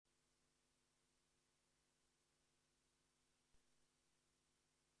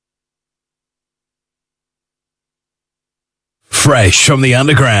Fresh from the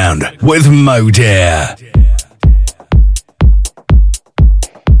underground with MODIR.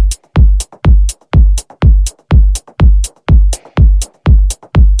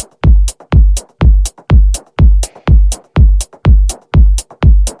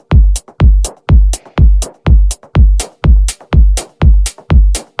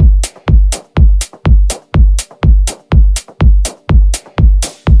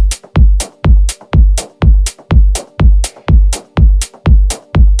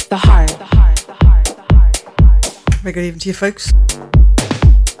 Very good evening to you folks.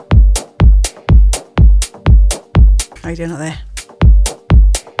 How you doing out there?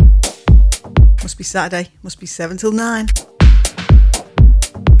 Must be Saturday, must be 7 till 9.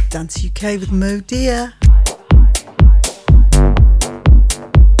 Dance UK with MODIR.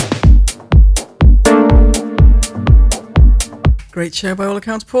 Great show by all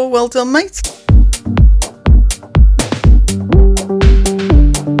accounts, Paul. Well done, mate.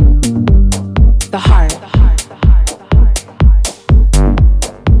 The heart.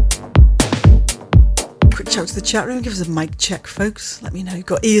 Quick shout to the chat room. Give us a mic check, folks. Let me know you've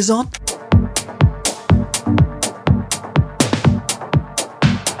got ears on.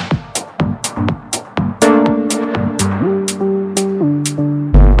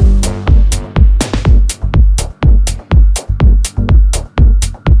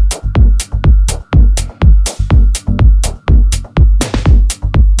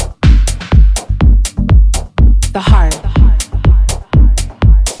 The heart.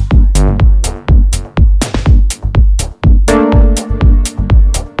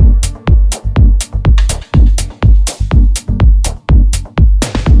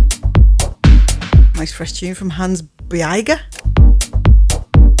 Nice fresh tune from Hans Bieiger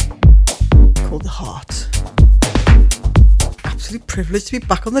called The Heart. Absolutely privileged to be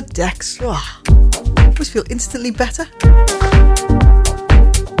back on the decks. Oh, always feel instantly better.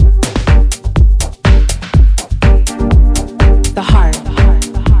 The heart.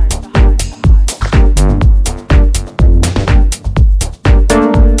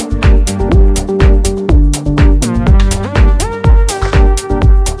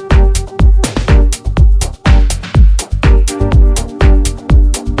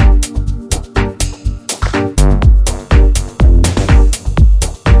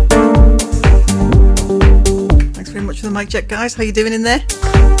 Thanks very much for the mic check, guys. How you doing in there?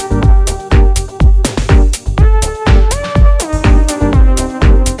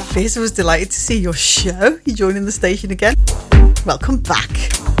 Fizz, I was delighted to see your show. You joining the station again. Welcome back.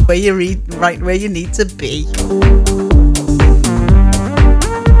 Where you read, right where you need to be.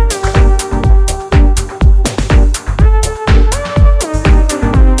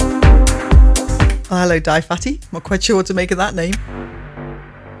 Oh, hello, Die Fatty. Not quite sure what to make of that name.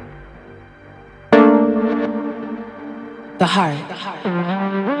 The heart.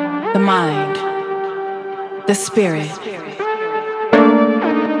 The mind. The spirit.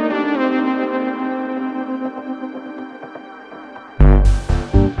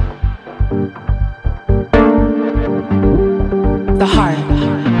 The heart,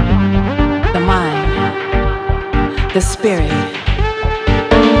 the mind, the spirit.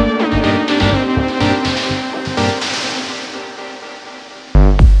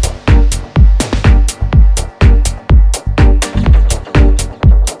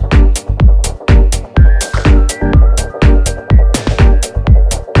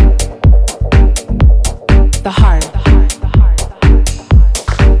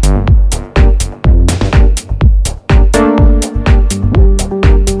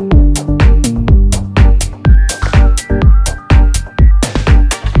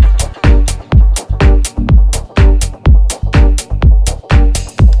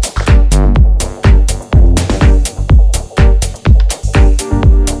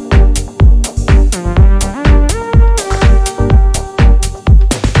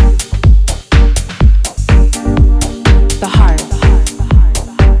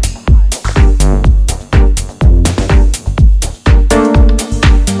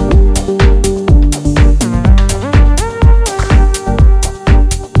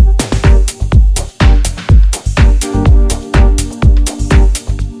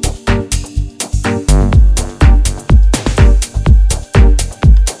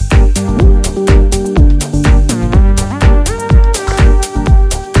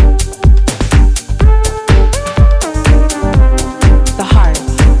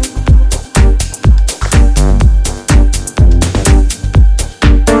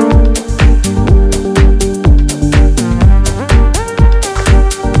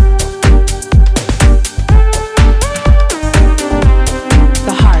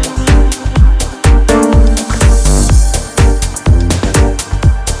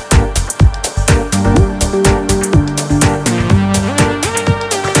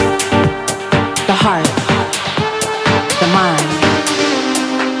 the heart, the mind,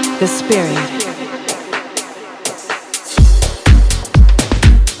 the spirit.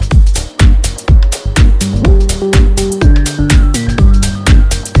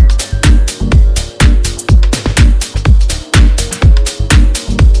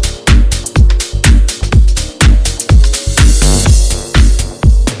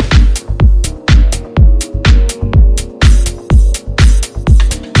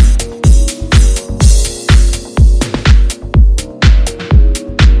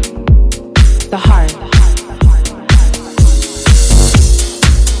 The heart.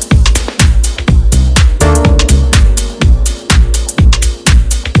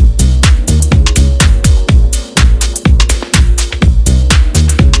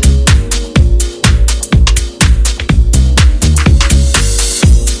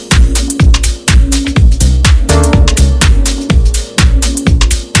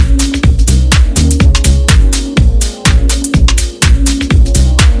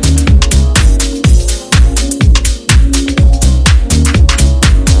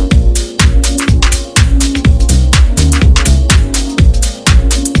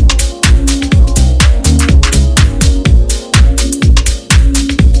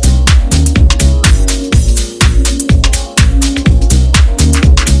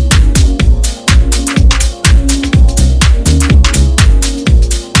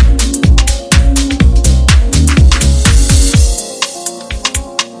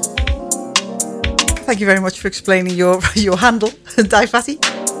 Thank you very much for explaining your handle, Di Fatty.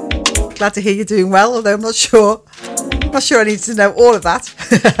 Glad to hear you're doing well, although I'm not sure I need to know all of that.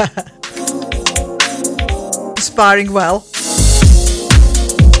 Aspiring well.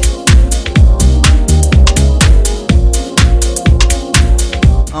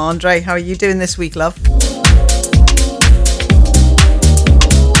 Andre, how are you doing this week, love?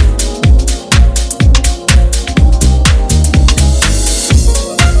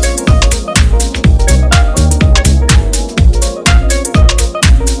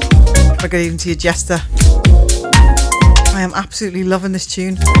 Good evening to you, Jester. I am absolutely loving this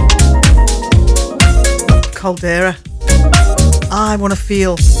tune. Caldera. I want to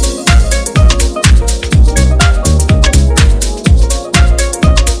feel.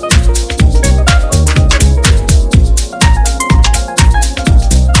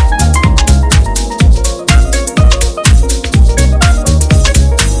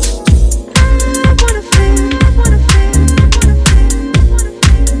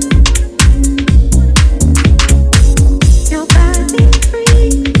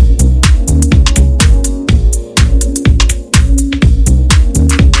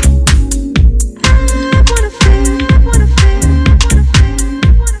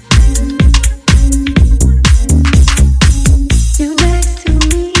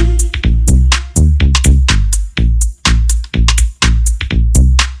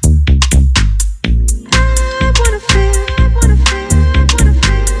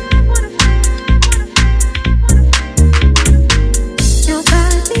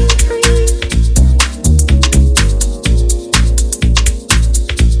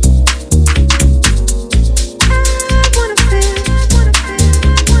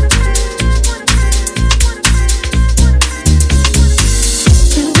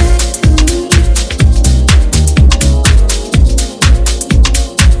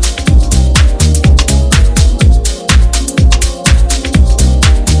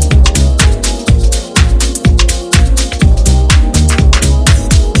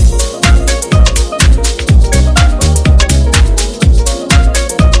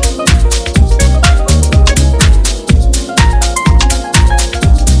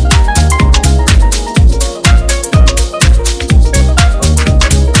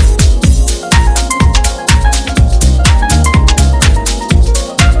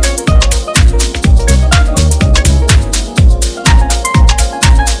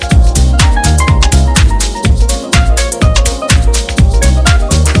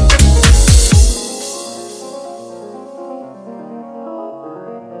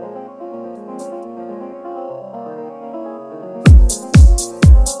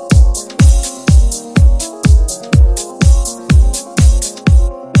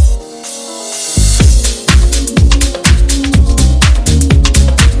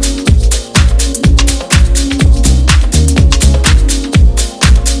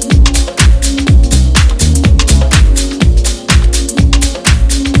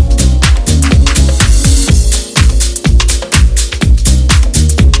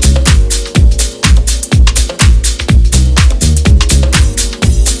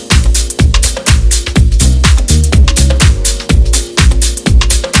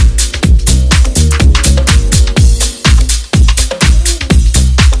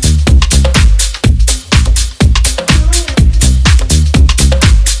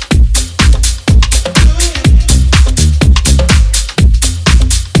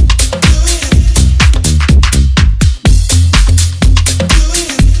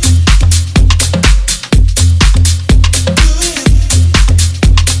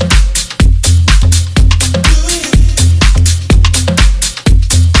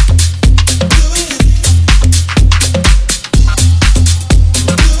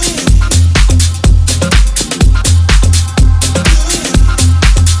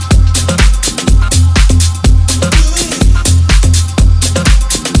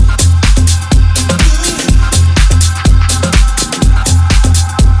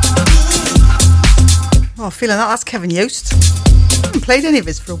 feeling that. That's Kevin Yost. I haven't played any of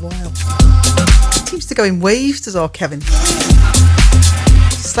his for a while. Seems to go in waves, does our Kevin.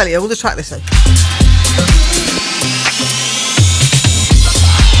 Slightly older track, they say.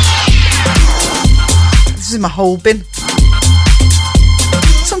 This is my whole bin.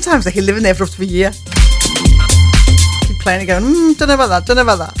 Sometimes I can live in there for up to a year. Keep playing it going, don't know about that, don't know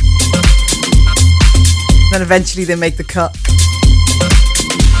about that. Then eventually they make the cut.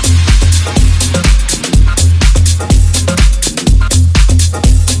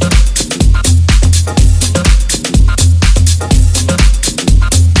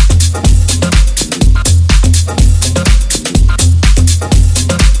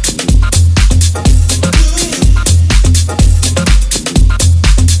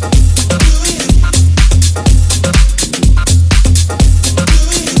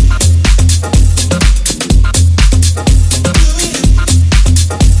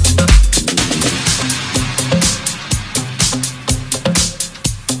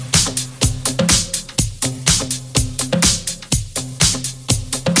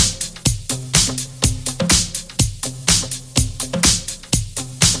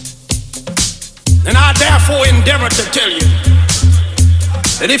 Endeavor to tell you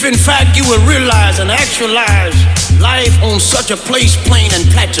that if in fact you will realize and actualize life on such a place, plane, and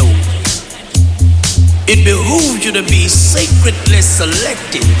plateau, it behooves you to be sacredly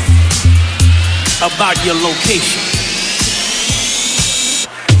selective about your location.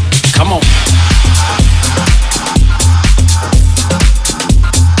 Come on.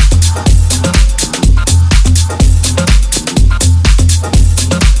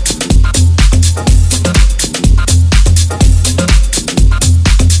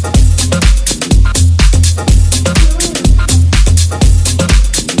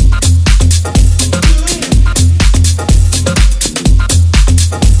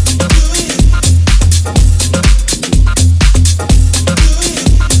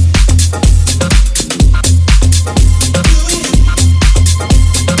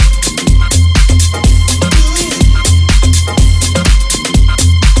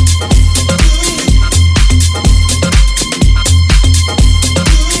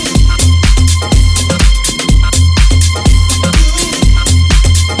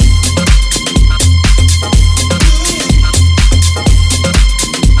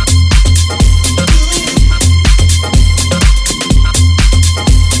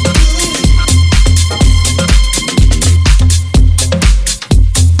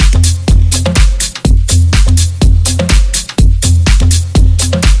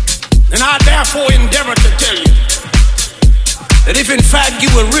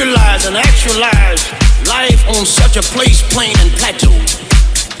 On such a place, plane, and plateau,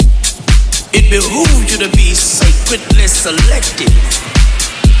 it behooves you to be sacredly selective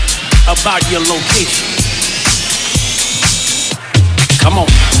about your location. Come on.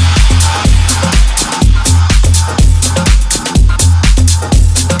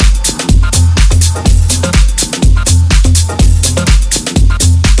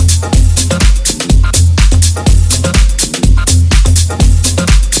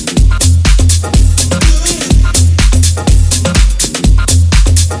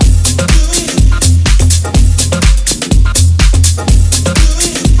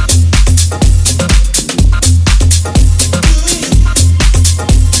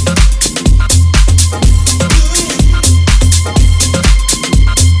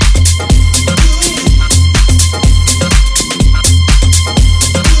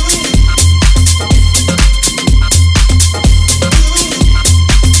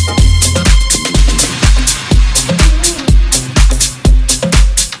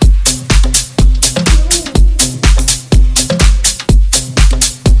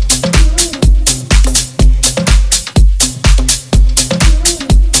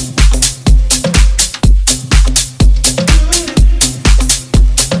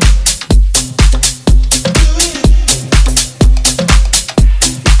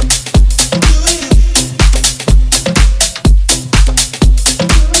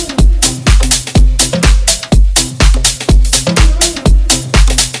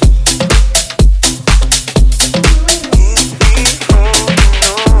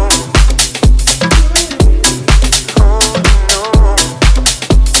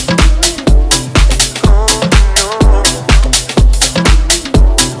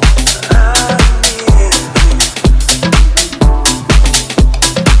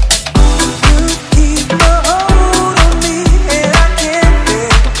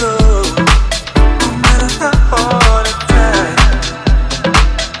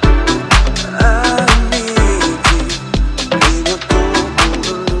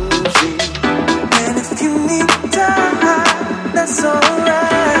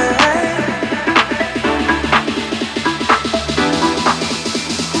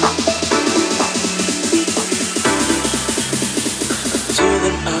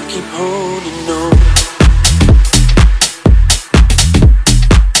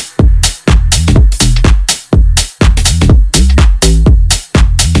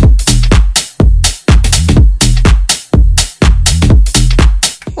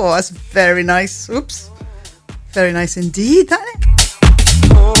 Oh, that's very nice. Oops. Very nice indeed, that is.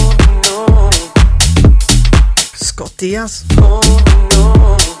 Scott Diaz.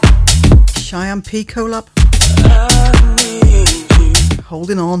 Cheyenne P collab.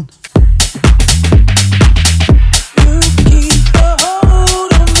 Holding on.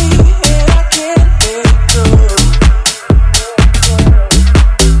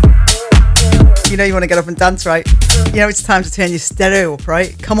 You know you want to get up and dance, right? You know it's time to turn your stereo up,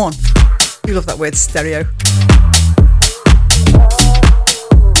 right? Come on. You love that word, stereo.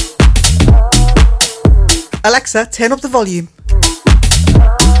 Alexa, turn up the volume.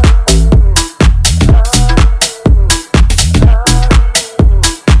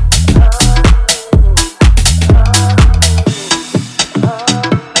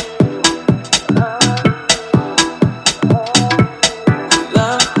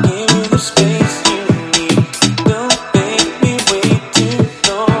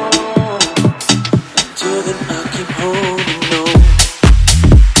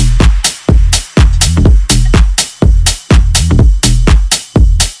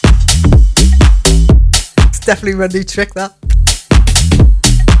 Definitely my new trick, that.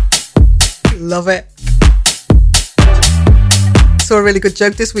 Love it. Saw a really good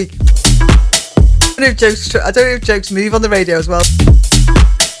joke this week. I don't know if jokes move on the radio as well.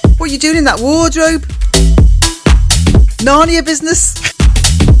 What are you doing in that wardrobe? Narnia business.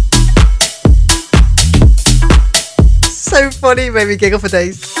 So funny, made me giggle for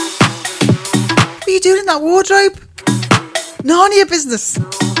days. What are you doing in that wardrobe? Narnia business.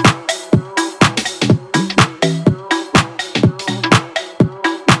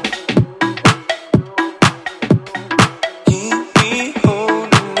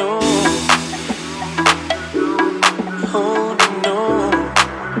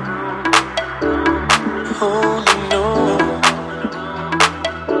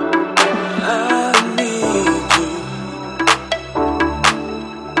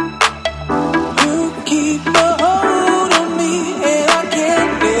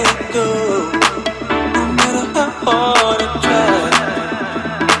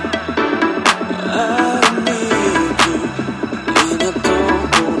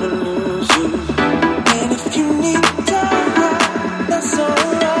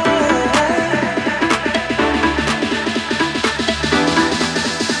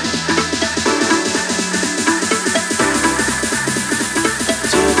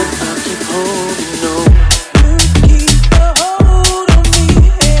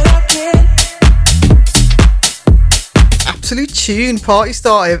 Tune party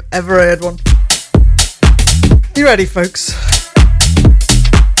starter I've ever heard one. You ready, folks?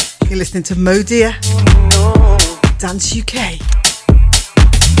 You're listening to MODIR Dance UK.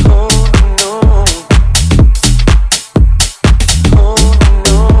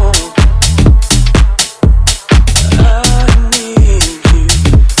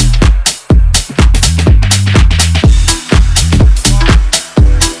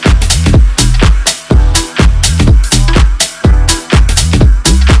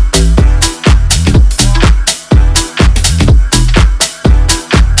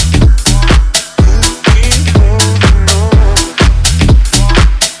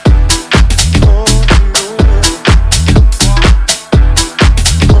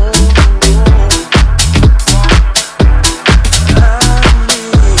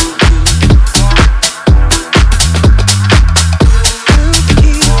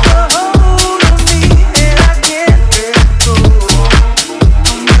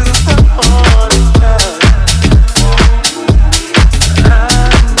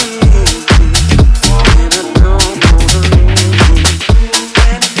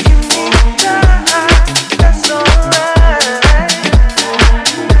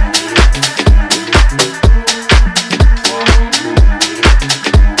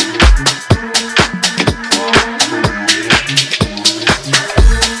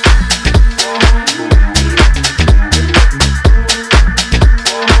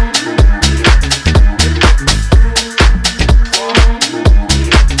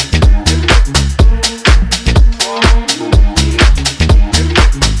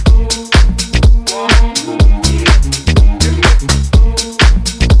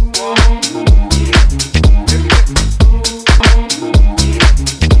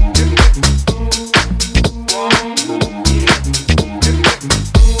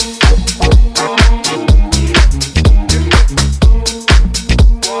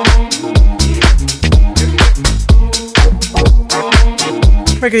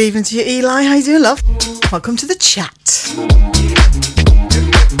 Very good evening to you, Eli. How you doing, love? Welcome to the chat.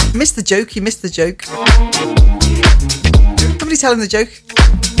 Missed the joke. You missed the joke. Somebody tell him the joke.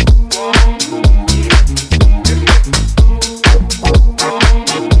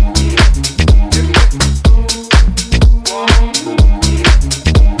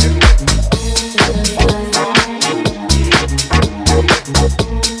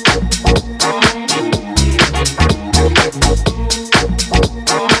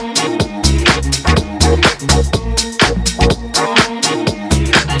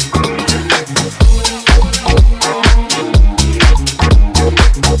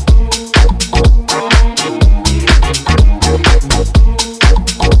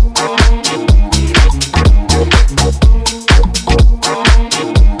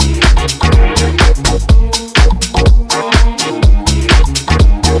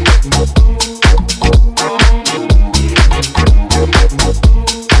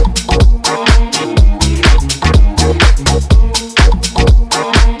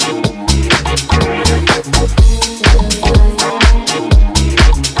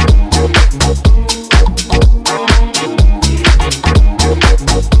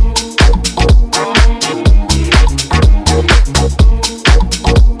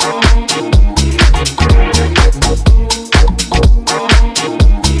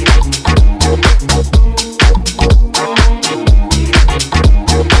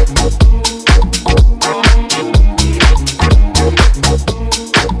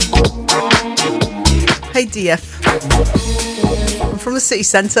 KDF. I'm from the city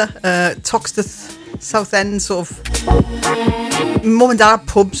centre, Toxteth, South End, sort of. Mum and dad have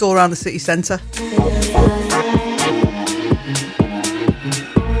pubs all around the city centre.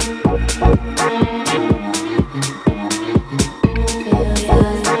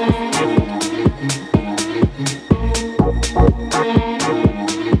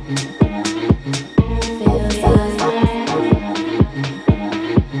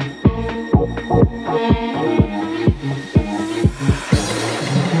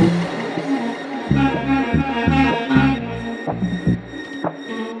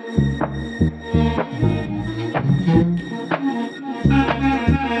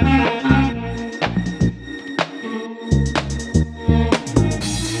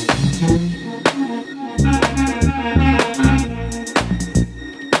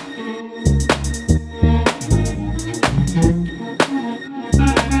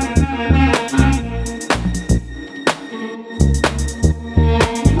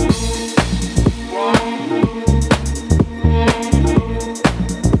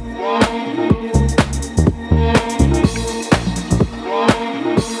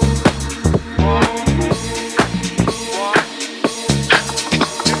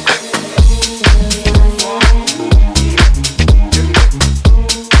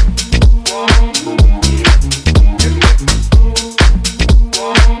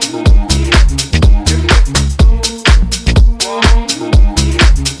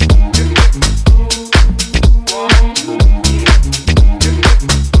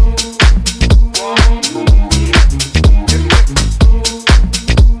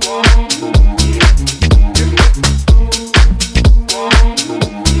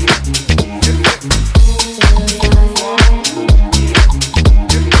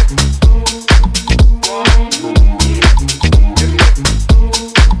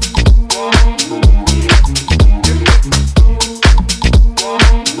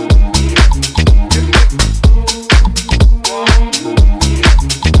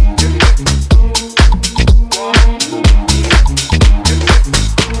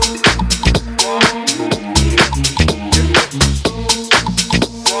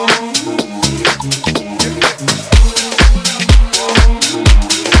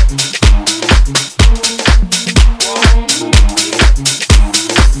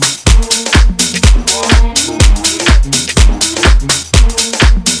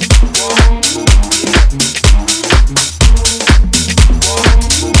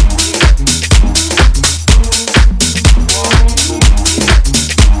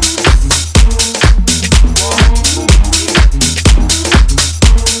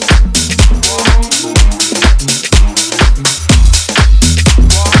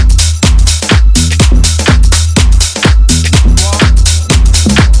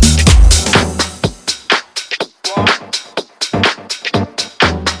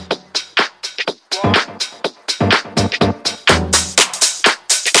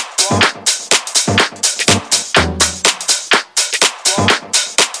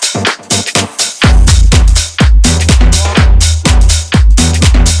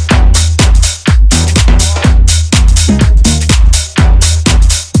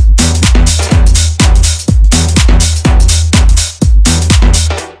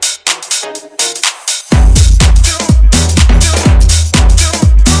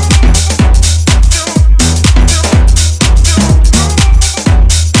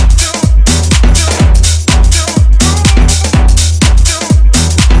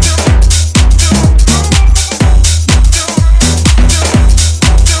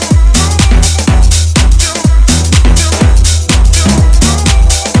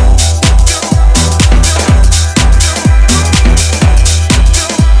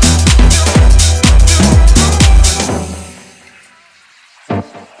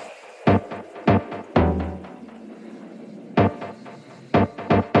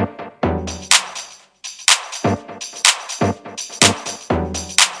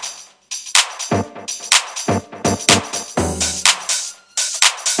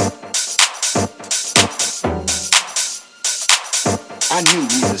 I knew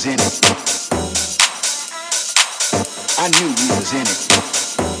we was in it. I knew we was in it.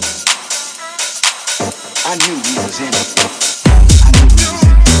 I knew we was in it. I knew we was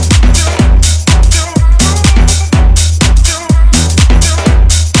in it.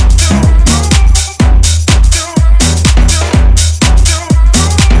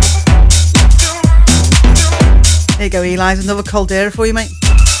 There you go, Eli. Another Caldera for you, mate.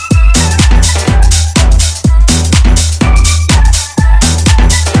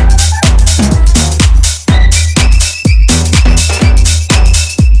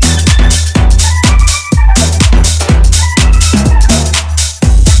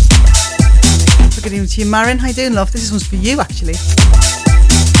 you, Marin. How you doing, love? This one's for you, actually.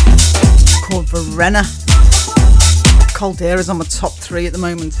 Called Verena. Cold Air is on my top 3 at the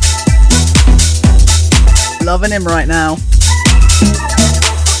moment. Loving him right now.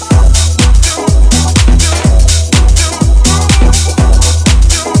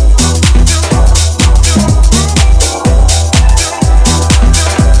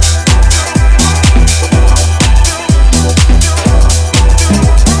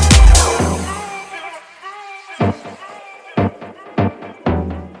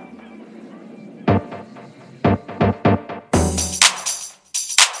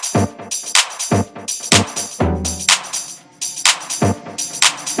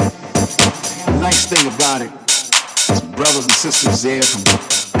 Thing about it, some brothers and sisters there from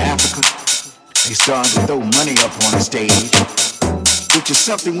Africa, they started to throw money up on the stage, which is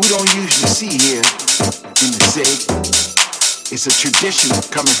something we don't usually see here in the city. It's a tradition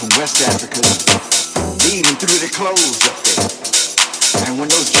coming from West Africa. They even threw their clothes up there. And when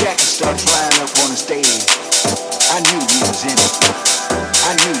those jackets start flying up on the stage, I knew we was in it.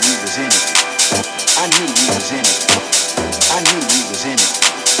 I knew we was in it. I knew we was in it. I knew we was in it.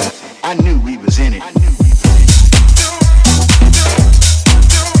 I knew we was in it.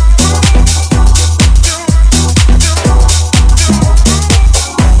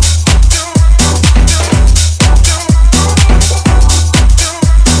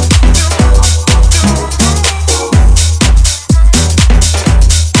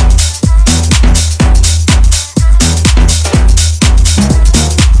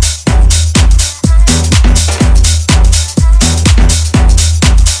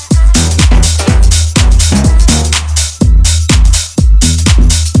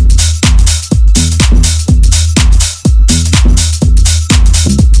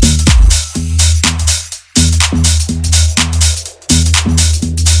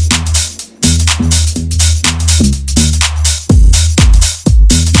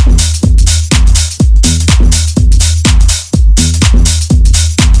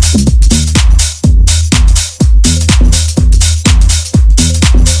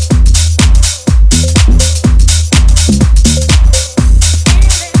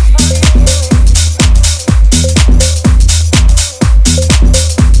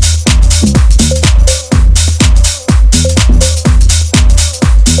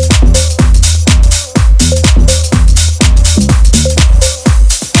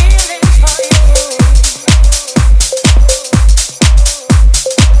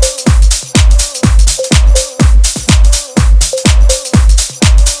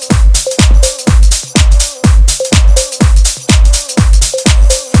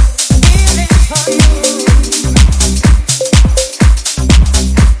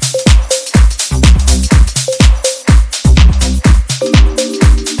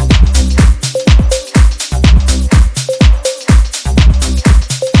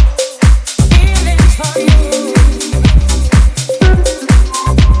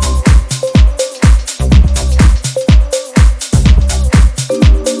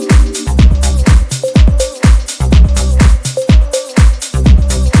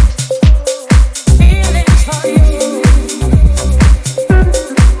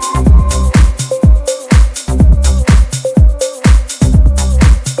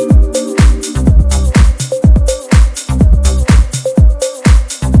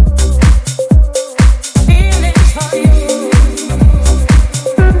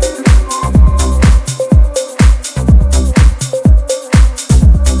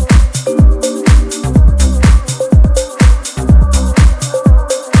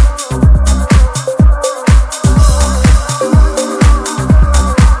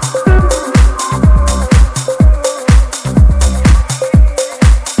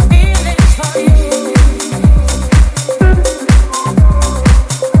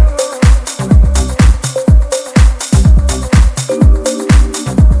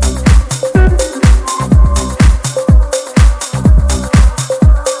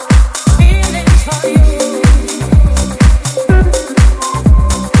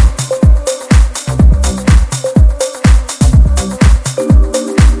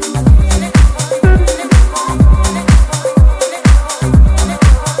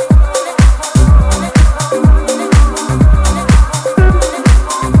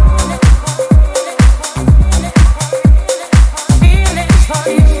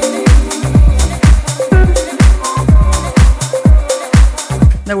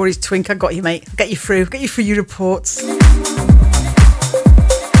 No worries, Twink. I got you, mate. Get you through. Get you through your reports.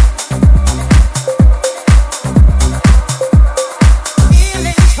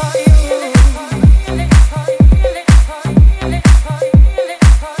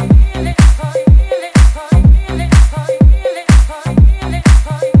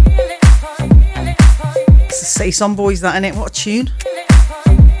 Saison Boys, that innit? What a tune.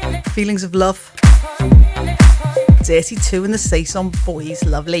 Feelings of Love. Dirty 2 and the Saison Boys,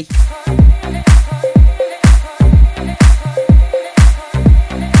 lovely.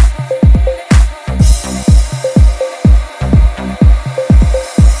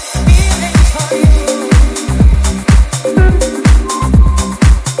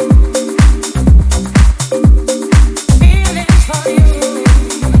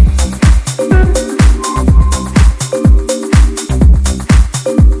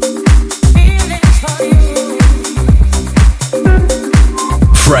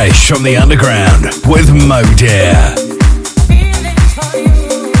 Fresh from the underground with MODIR.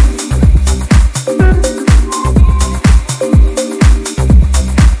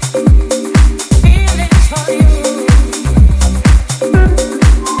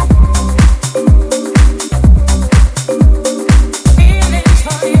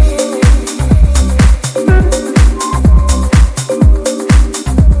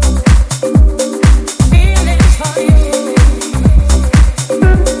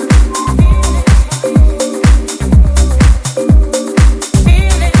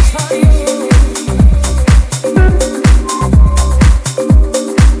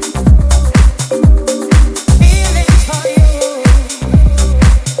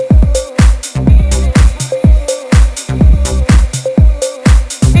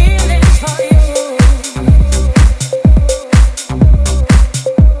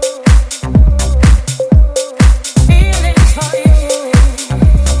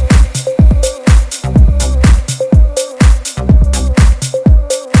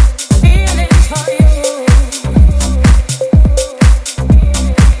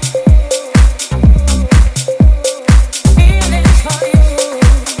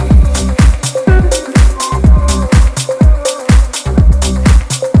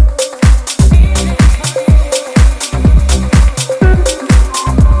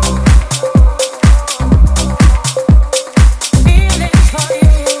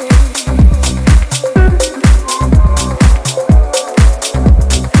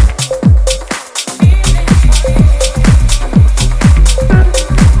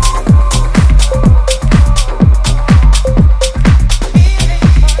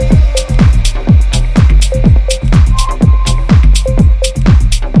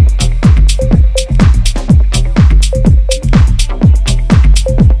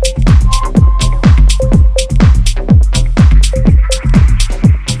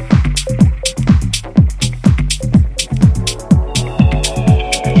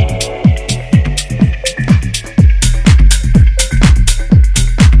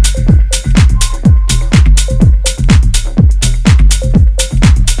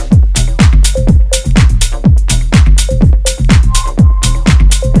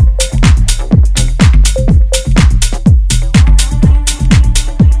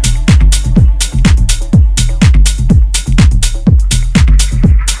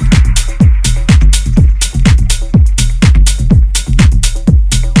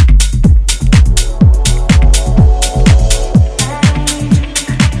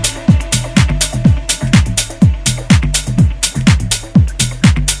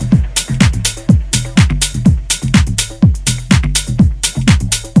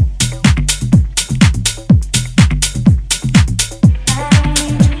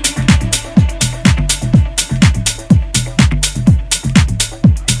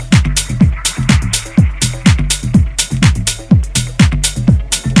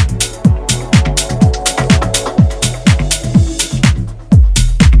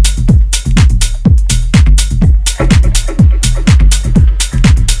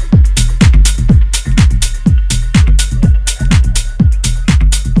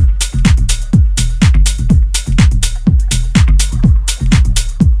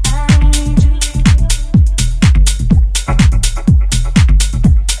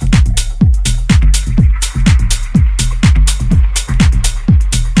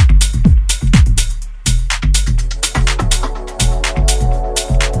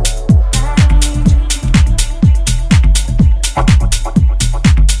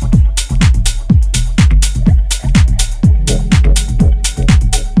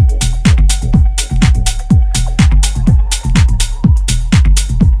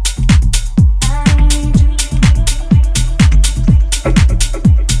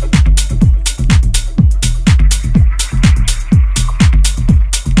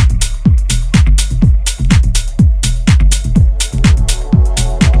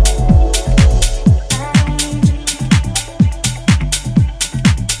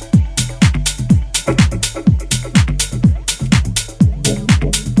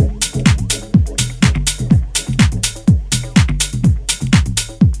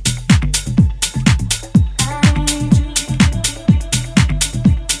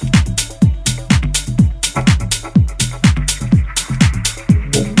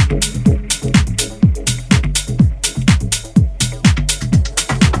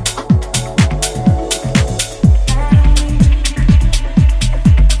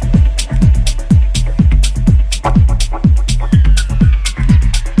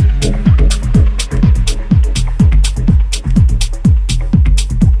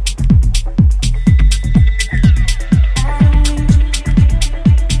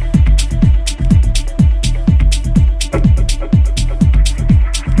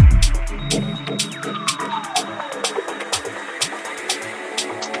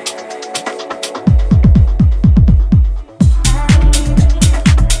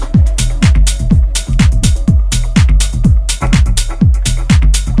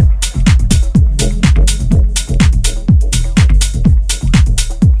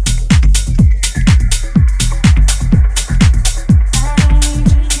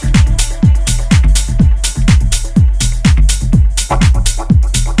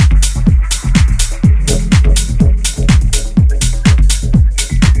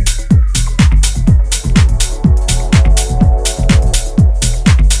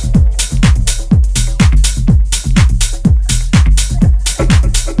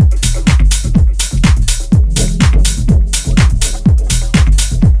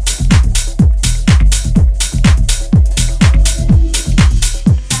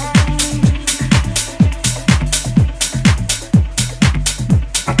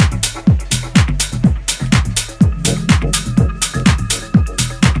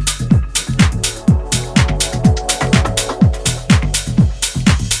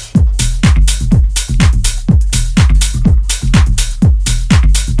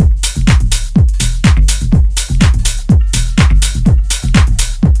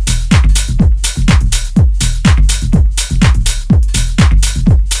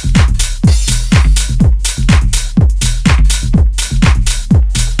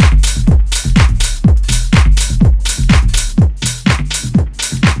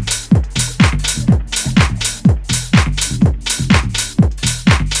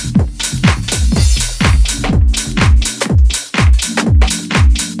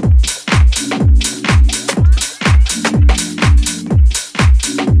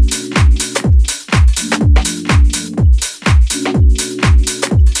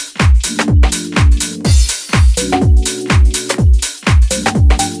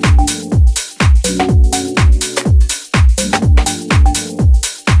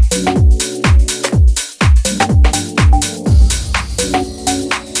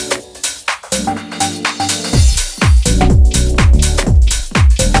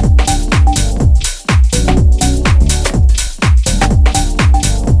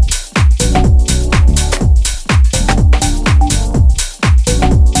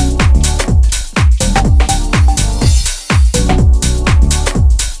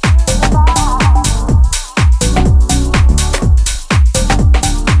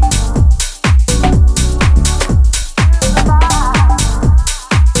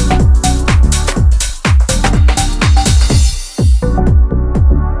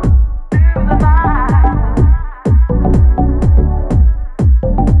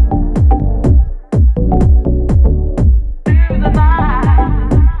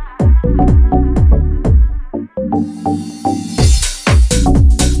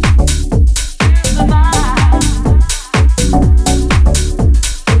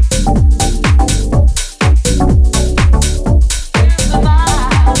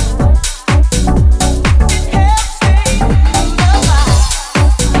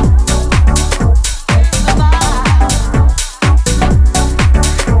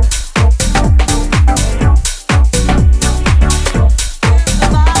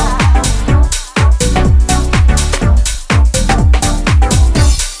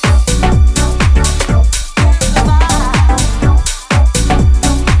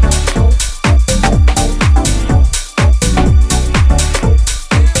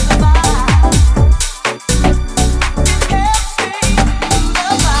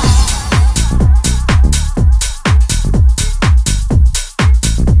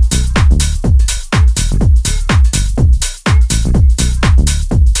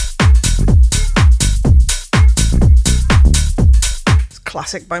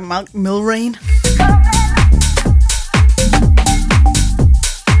 classic by Milrain.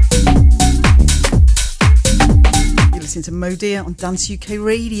 You're listening to MODIR on Dance UK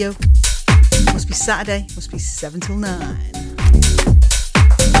Radio. Must be Saturday, must be 7 till 9.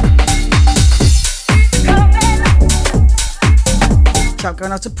 Shout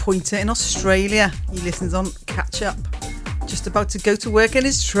going out to Pointer in Australia. He listens on Catch Up. Just about to go to work in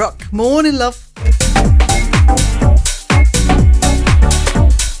his truck. Morning, love.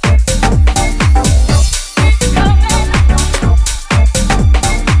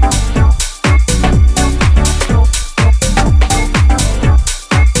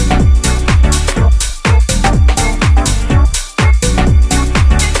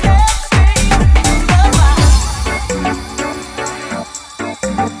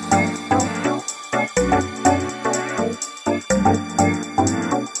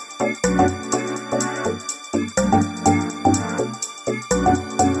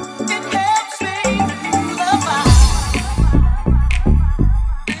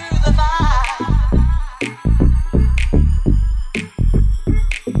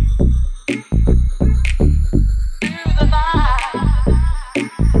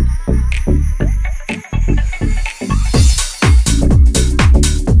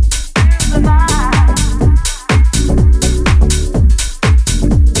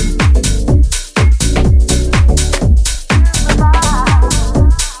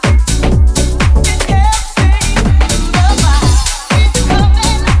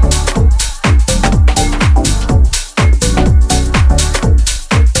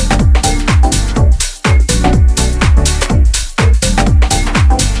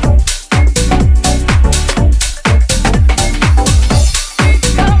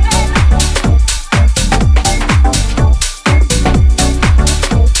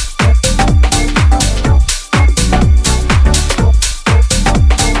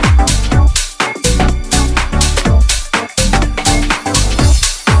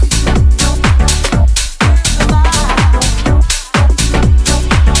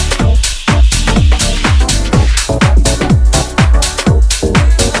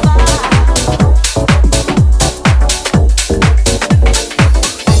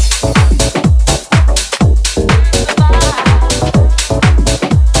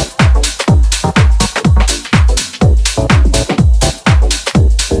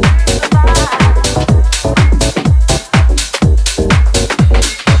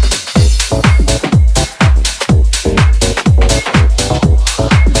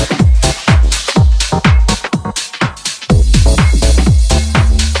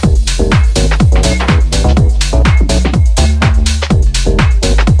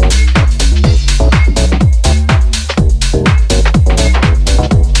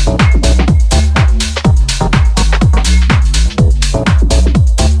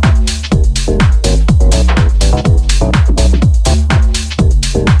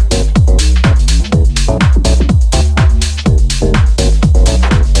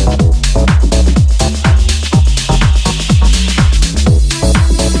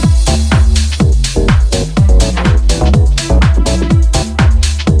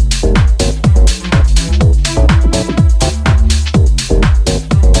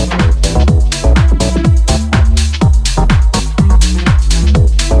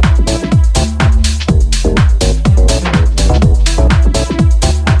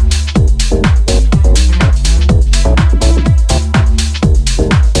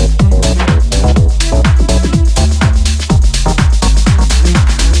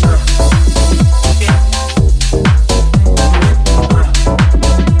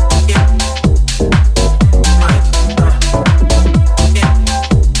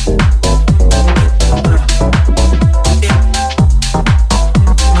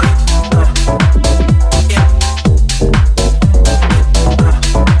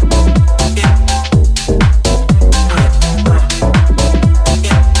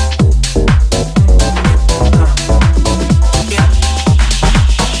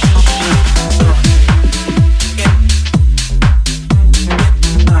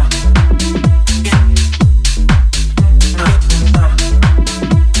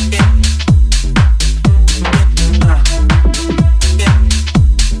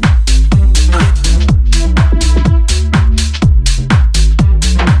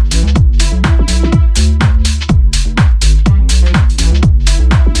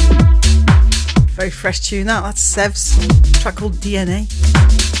 fresh tune out. That's Sev's track called DNA.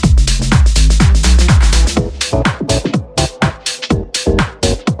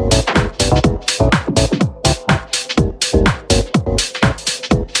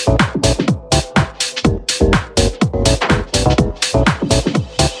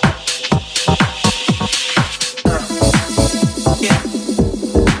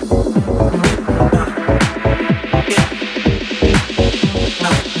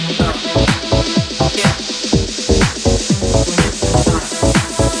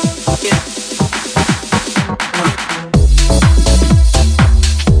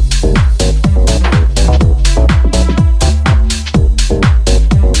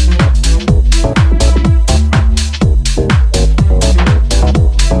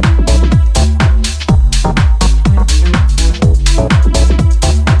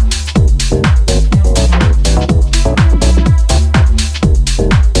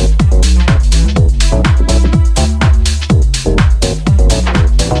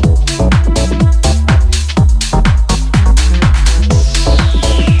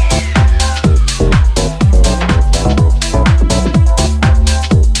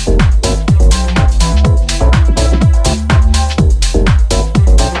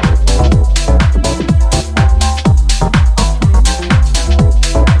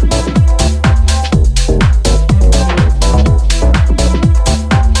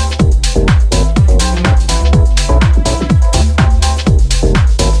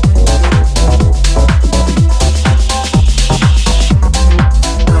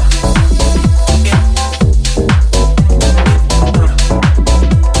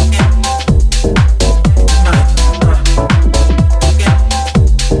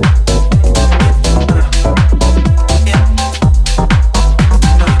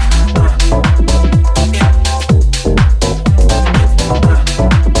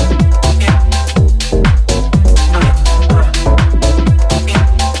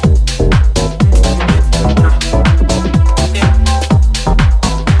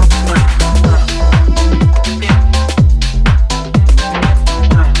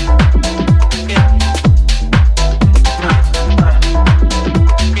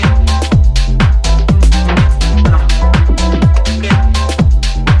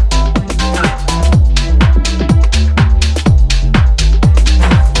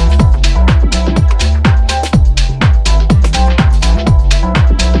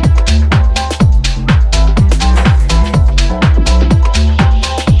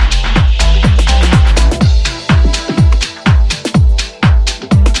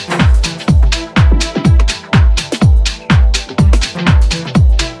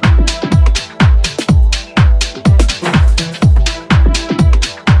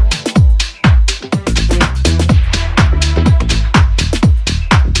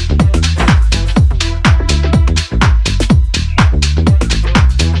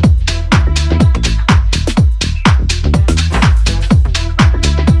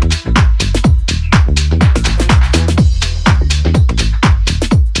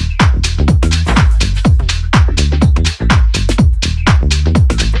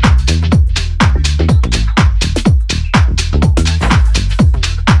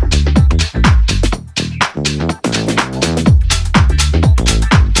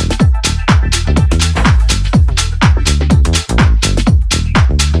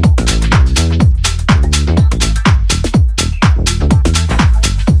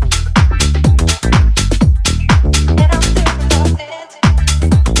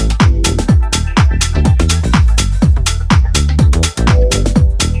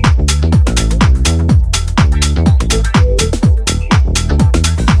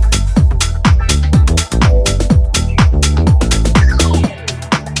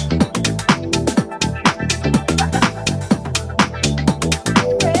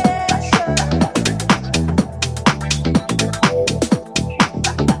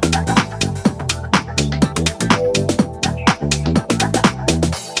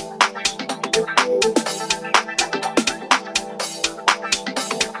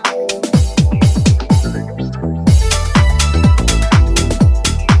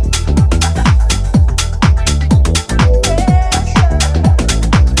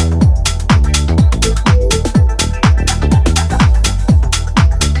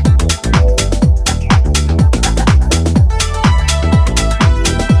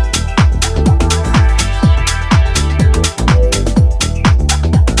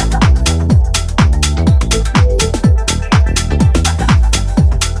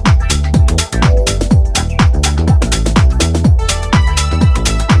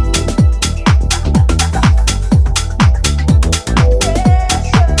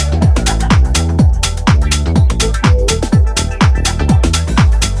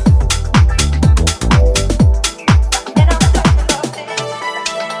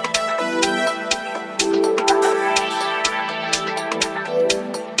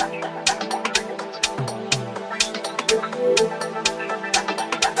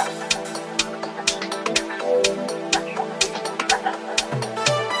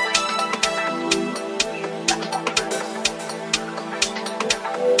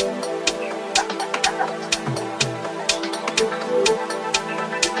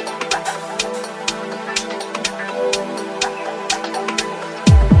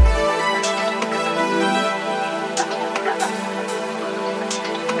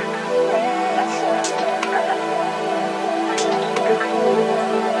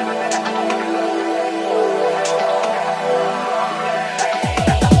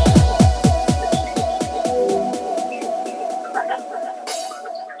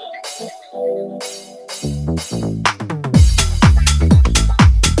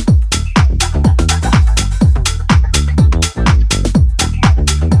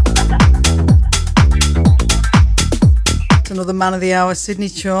 Another man of the hour, Sydney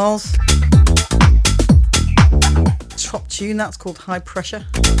Charles. Top tune, that's called High Pressure.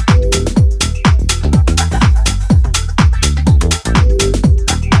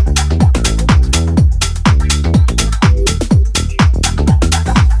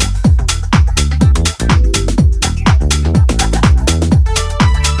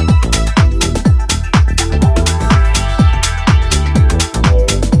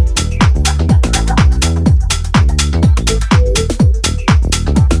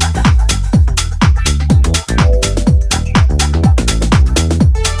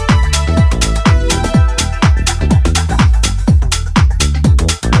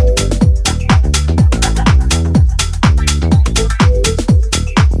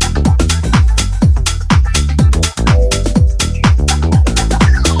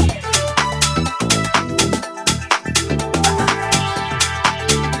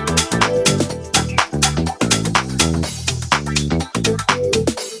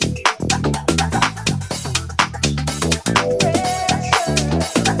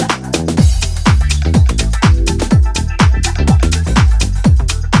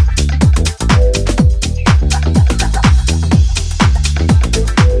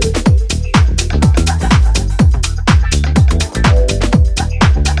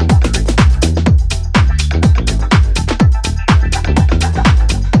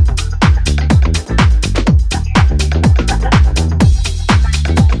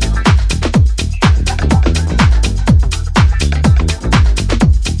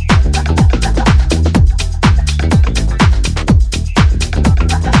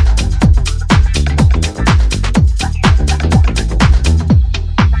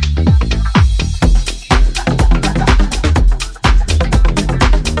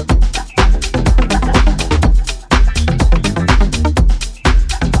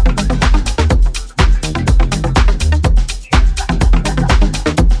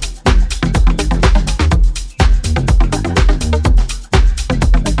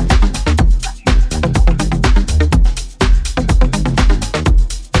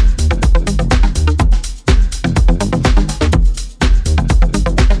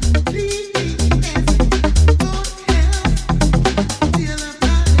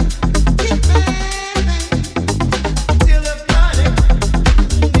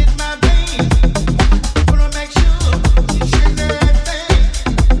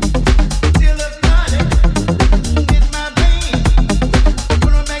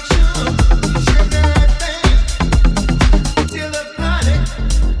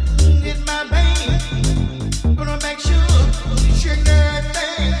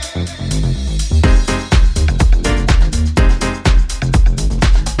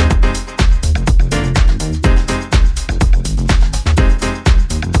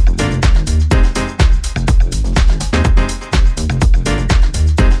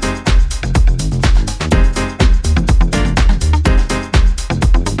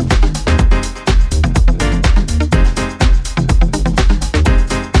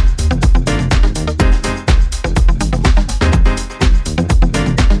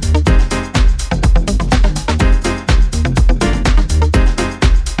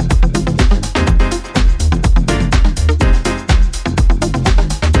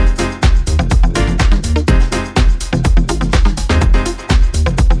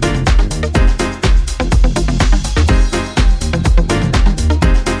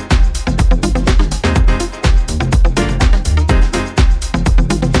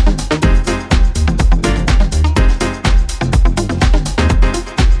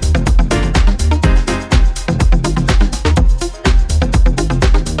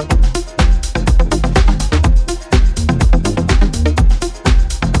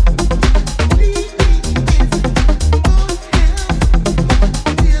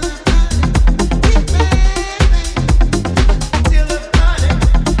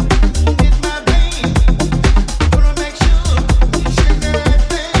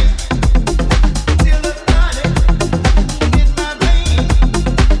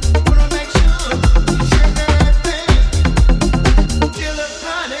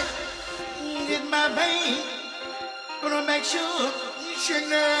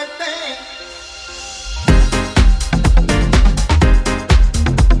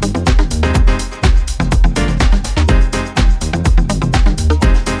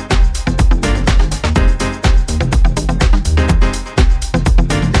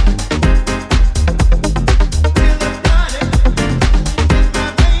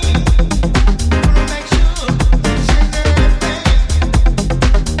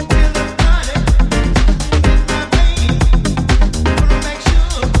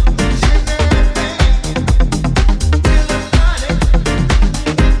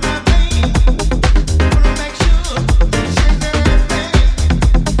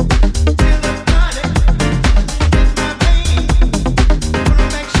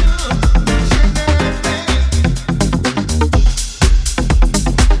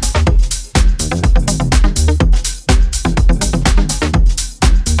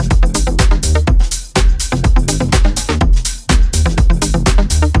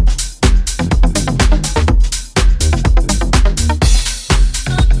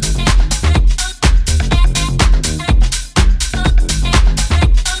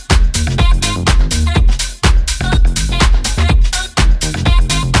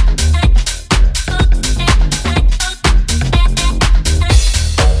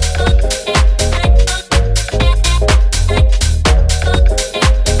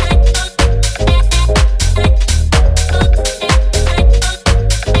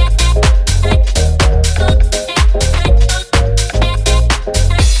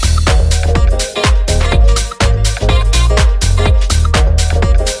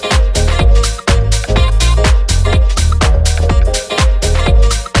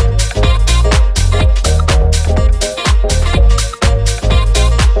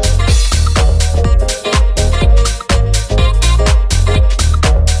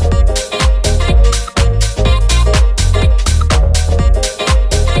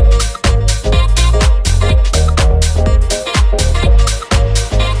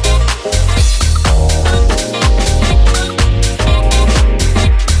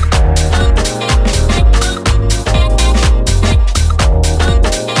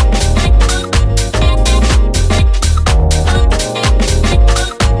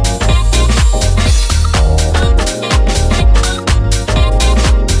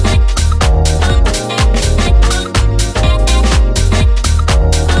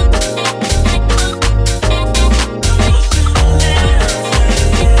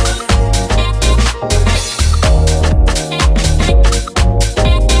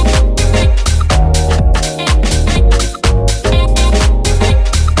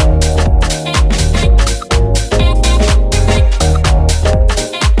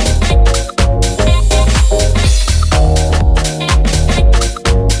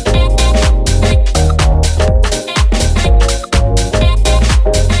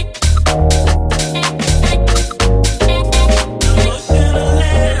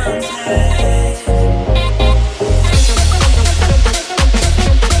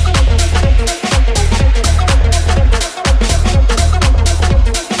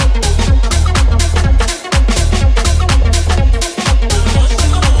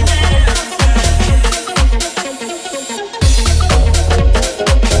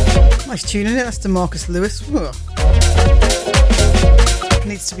 tuning in. That's DeMarcus Lewis. Ugh. It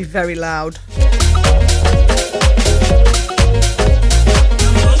needs to be very loud.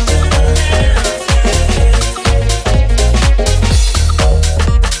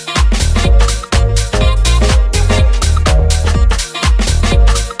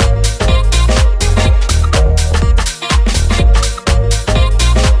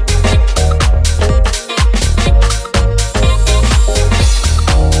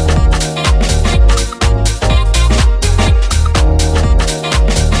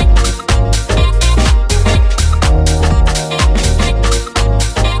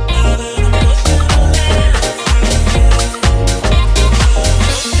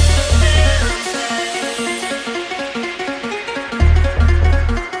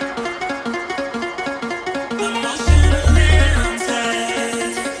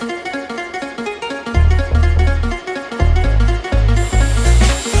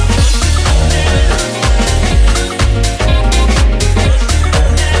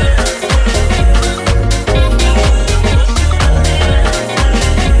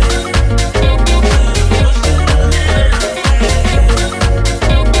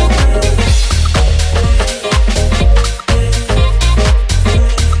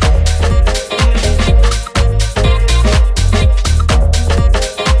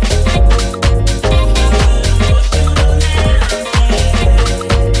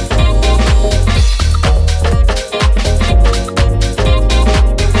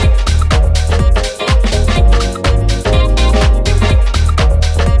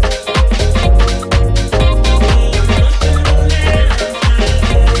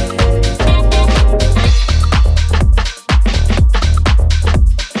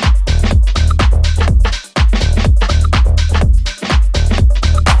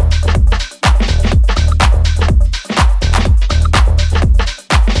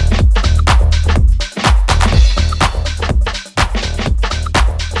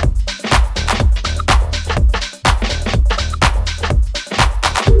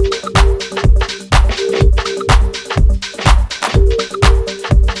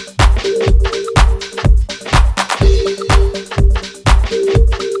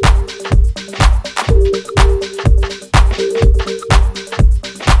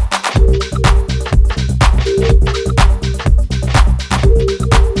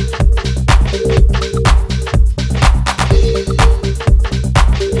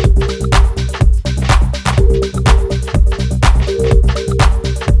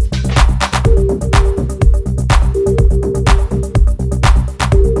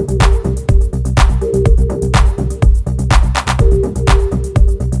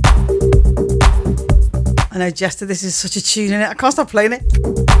 Jester, this is such a tune in it. I can't stop playing it.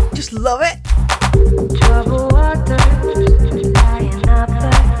 Just love it.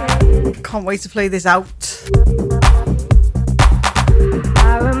 Can't wait to play this out.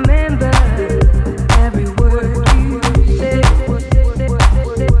 I remember every word you said.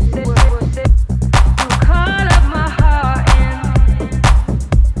 You called up my heart and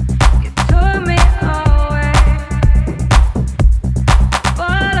you took me away.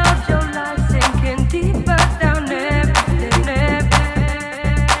 Followed your light sinking deeper down there.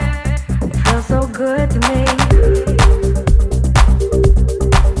 Felt so good to me.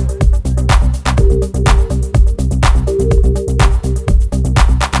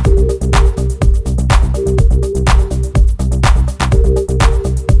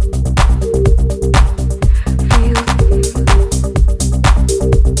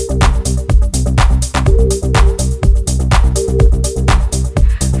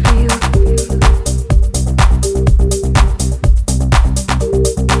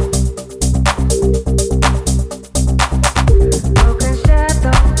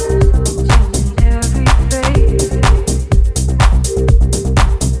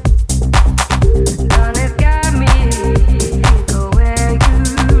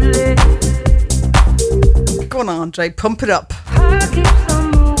 Andre, pump it up. Feel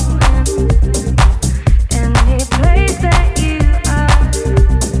so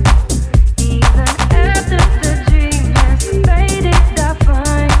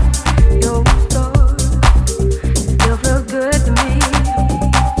good to me.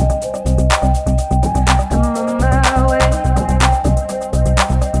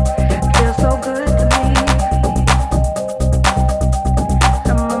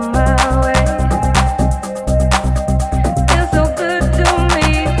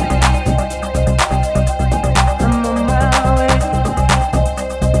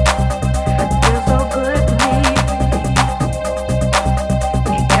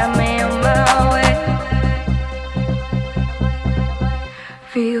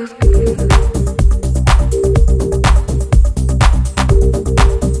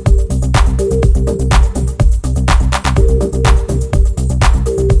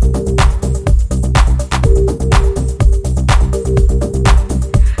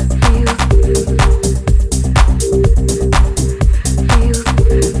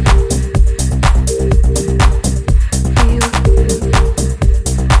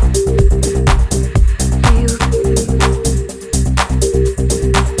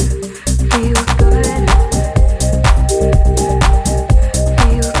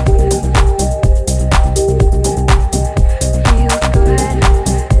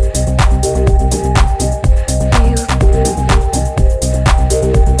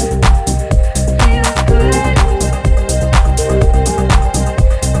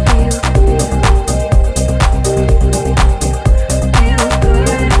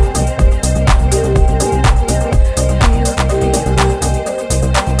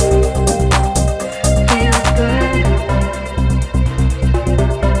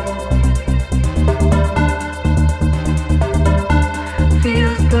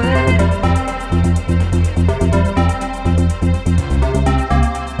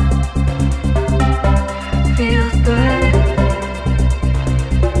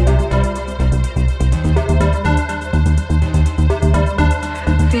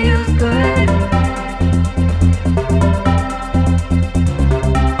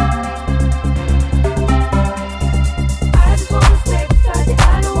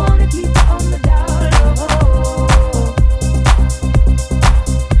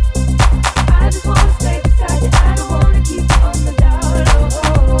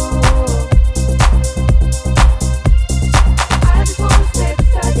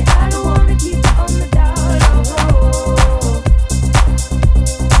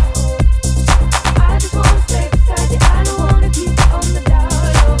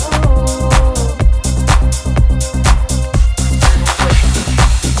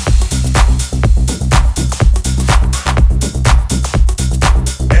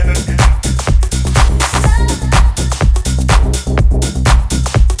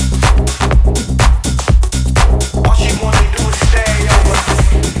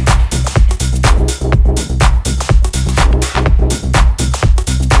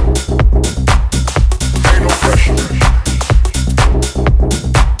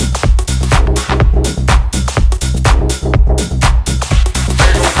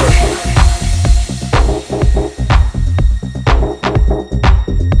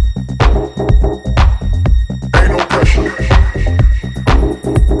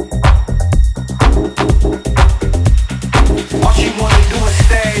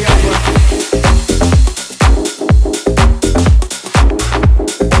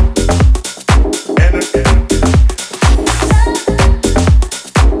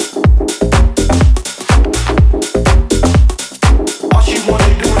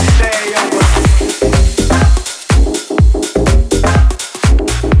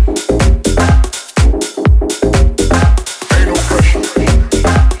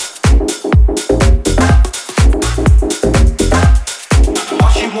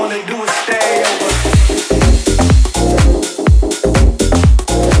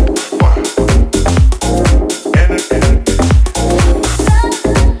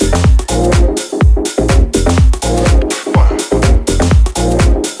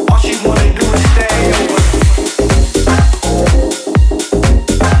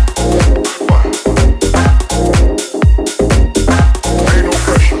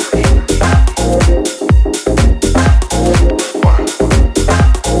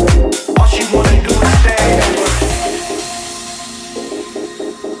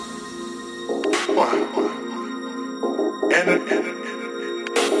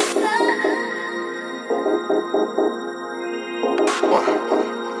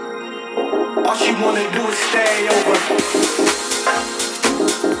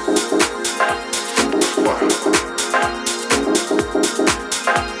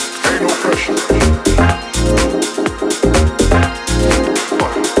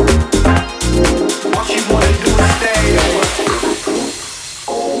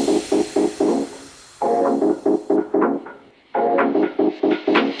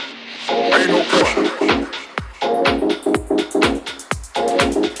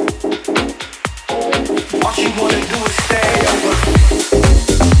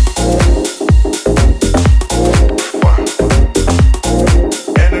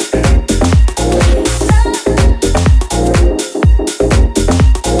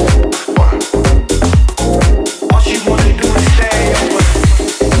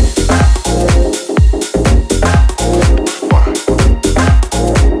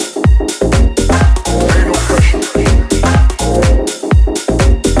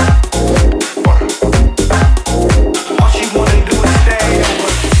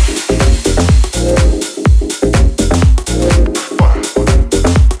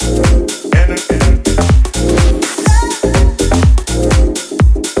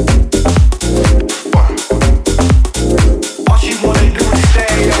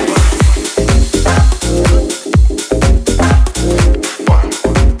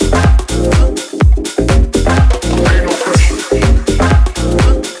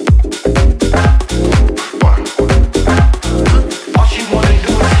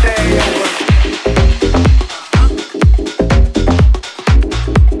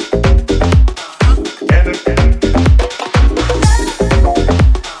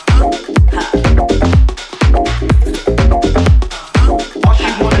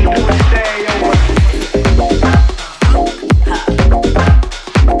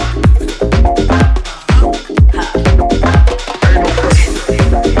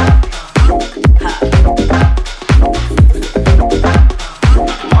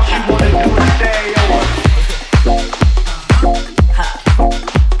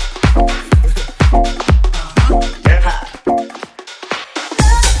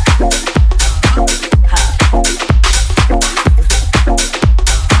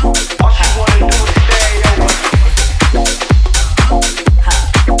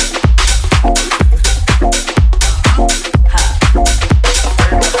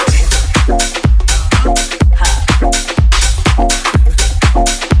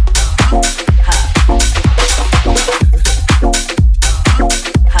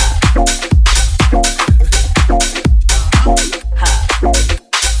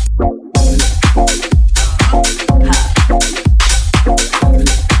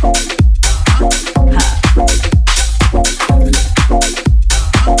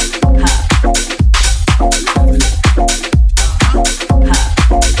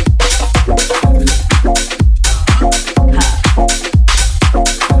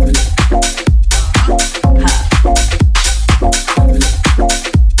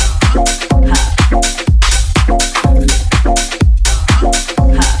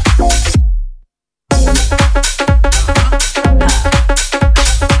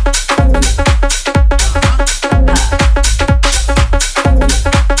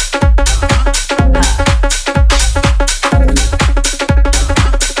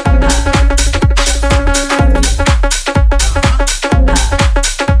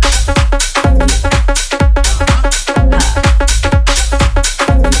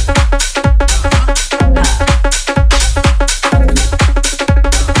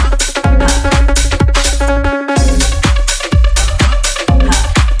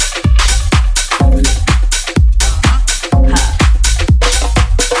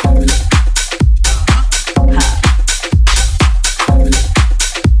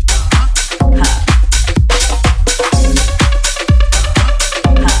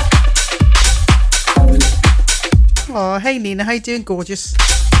 Oh, hey Nina, how you doing, gorgeous?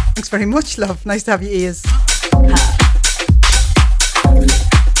 Thanks very much, love. Nice to have your ears.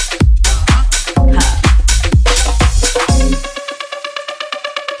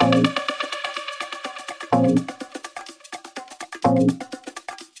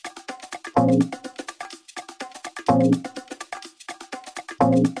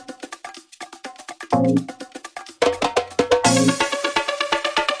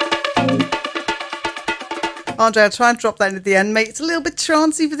 Andre, I'll try and drop that in at the end, mate. It's a little bit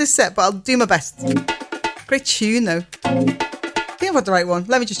trancey for this set, but I'll do my best. Great tune, though. I think I've got the right one.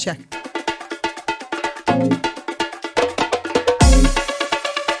 Let me just check.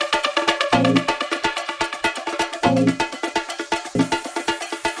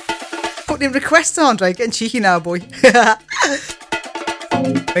 Putting in requests, Andre. Getting cheeky now, boy.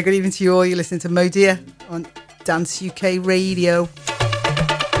 Very good evening to you all. You're listening to MODIR on Dance UK Radio.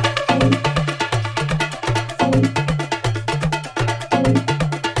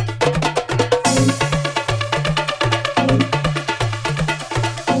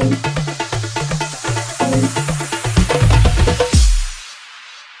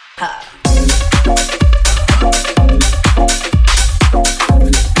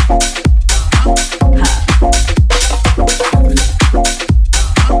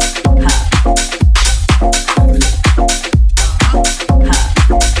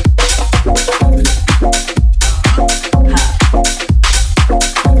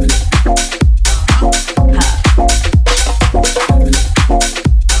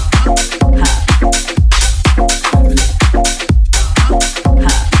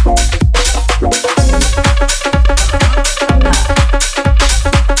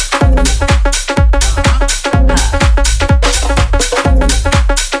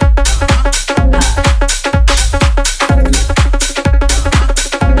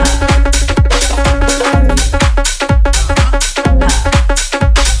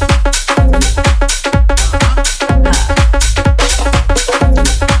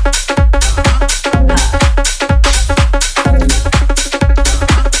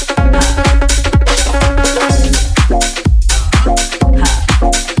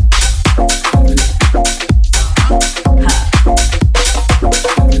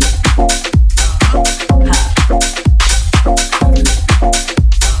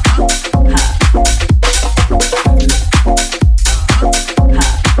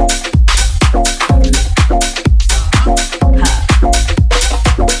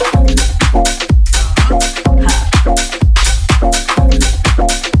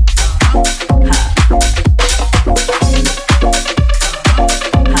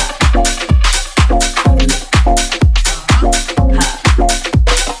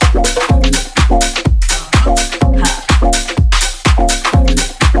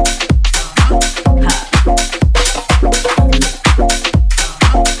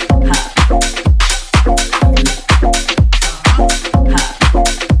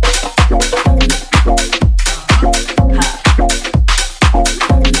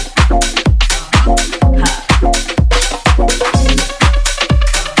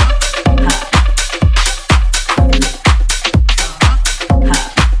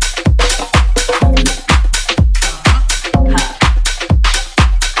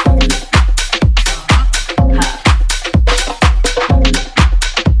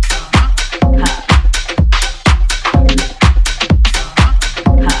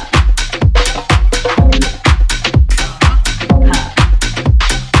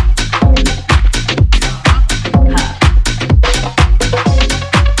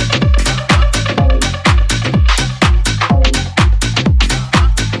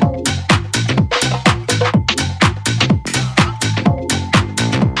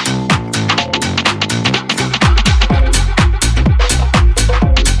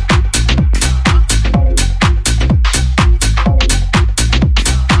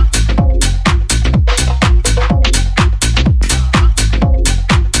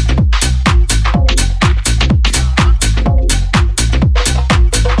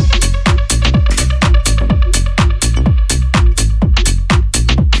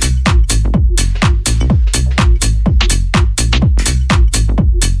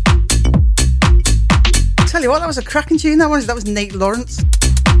 Tell you what, that was a cracking tune. That was Nate Lawrence.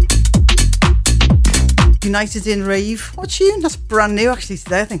 United in Rave. What tune? That's brand new actually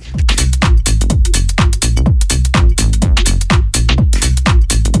today, I think.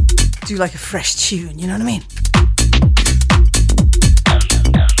 Do like a fresh tune, you know what I mean?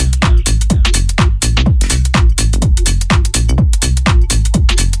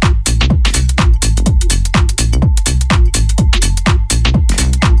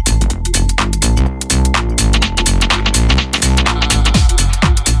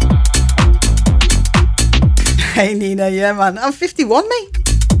 Hey Nina, yeah man, I'm 51 mate.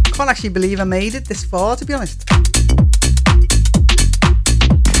 Can't actually believe I made it this far, to be honest.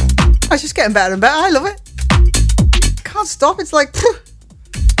 It's just getting better and better. I love it. Can't stop. It's like,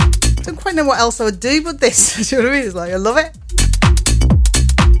 don't quite know what else I would do but this. Do you know what I mean? It's like, I love it.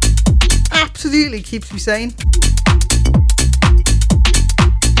 absolutely keeps me sane.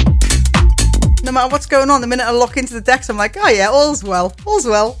 No matter what's going on, the minute I lock into the decks, I'm like, oh yeah, all's well, all's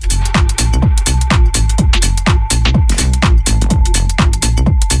well.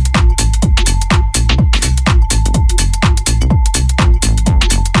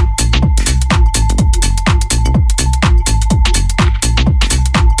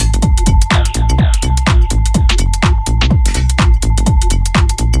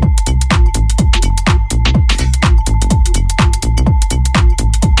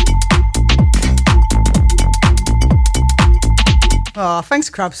 Oh, thanks,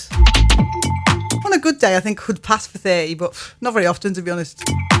 Crabs. On a good day, I think could pass for 30, but not very often, to be honest.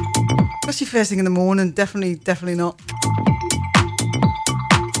 Especially first thing in the morning, definitely not.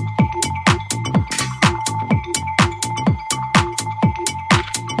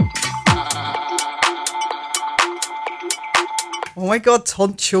 Oh my God,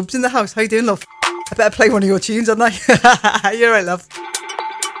 Todd Chubb's in the house. How you doing, love? I better play one of your tunes, hadn't I? You're right, love.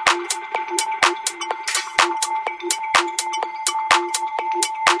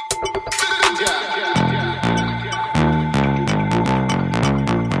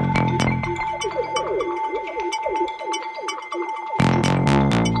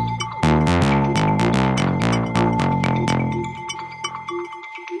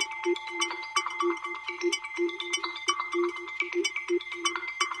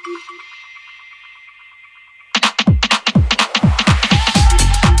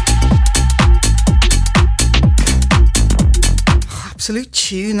 Absolute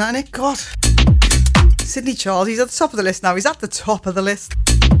tune, isn't it? God. Sydney Charles, he's at the top of the list now. He's at the top of the list.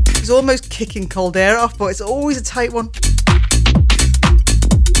 He's almost kicking Cold Air off, but it's always a tight one.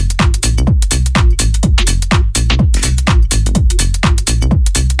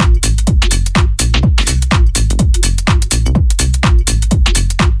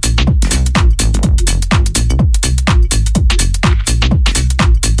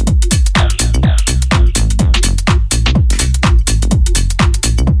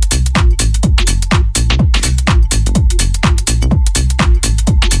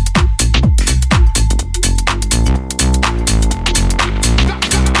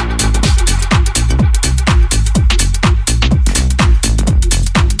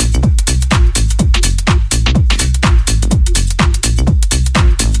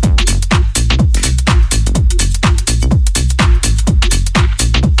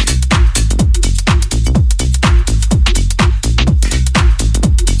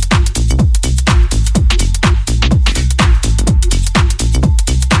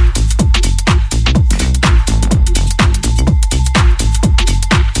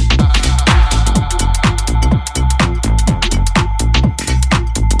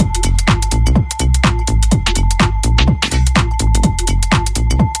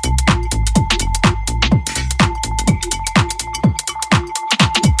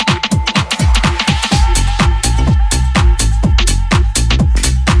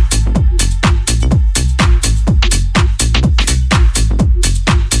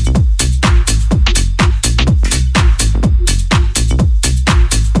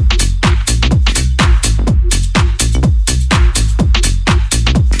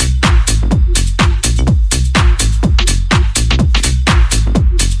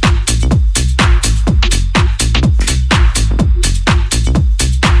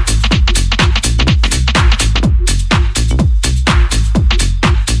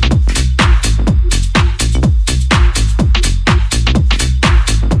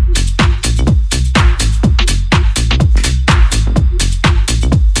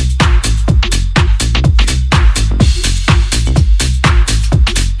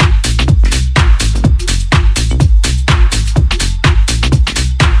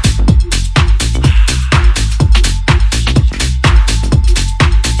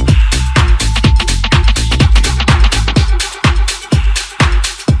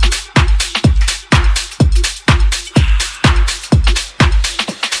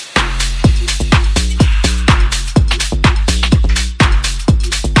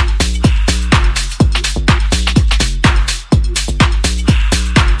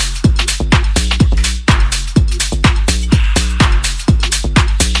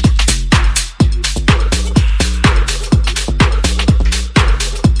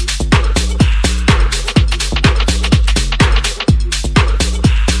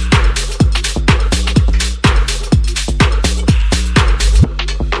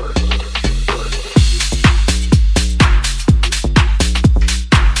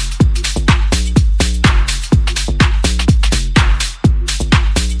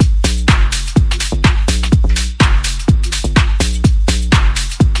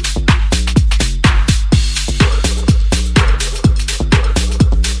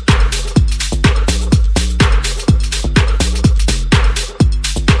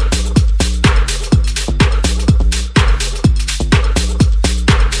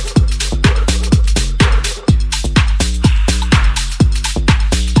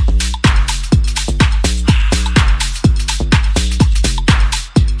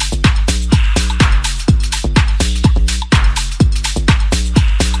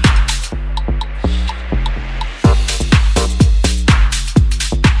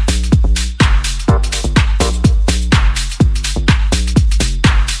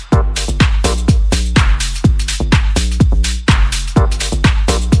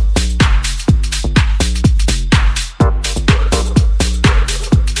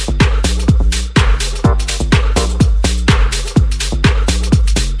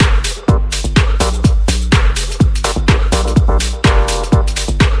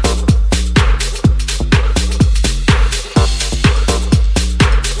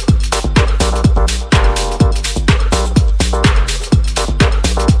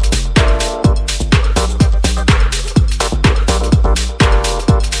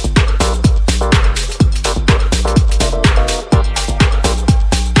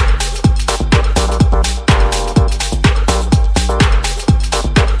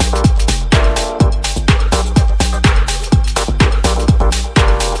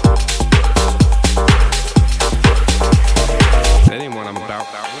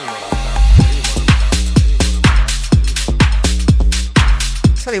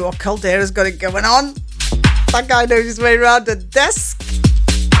 what Caldeira's got it going on. That guy knows his way around the desk.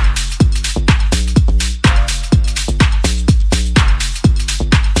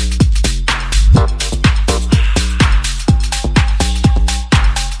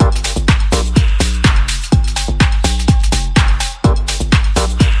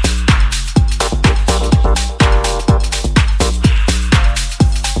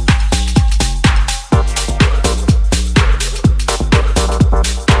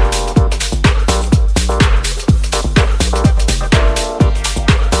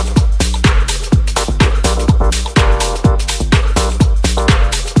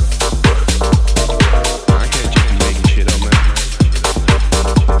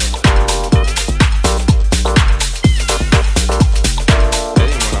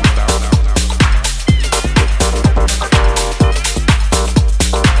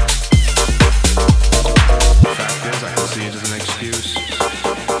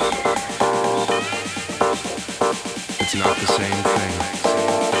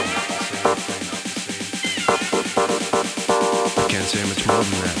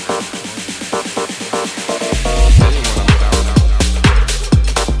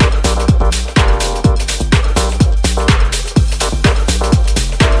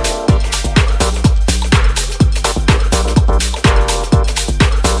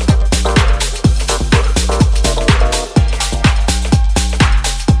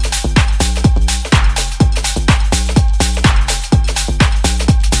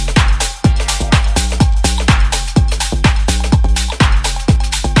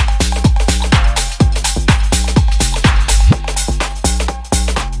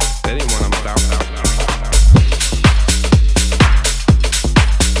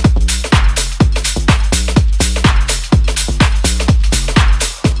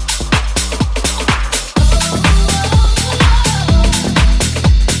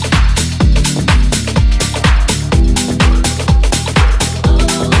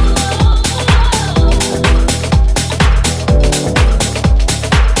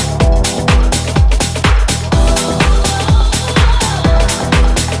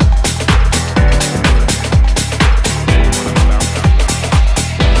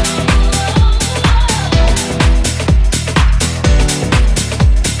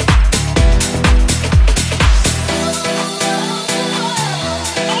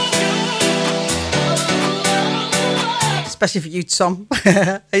 Especially for you, Tom.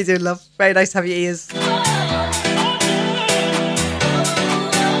 How you doing, love? Very nice to have your ears.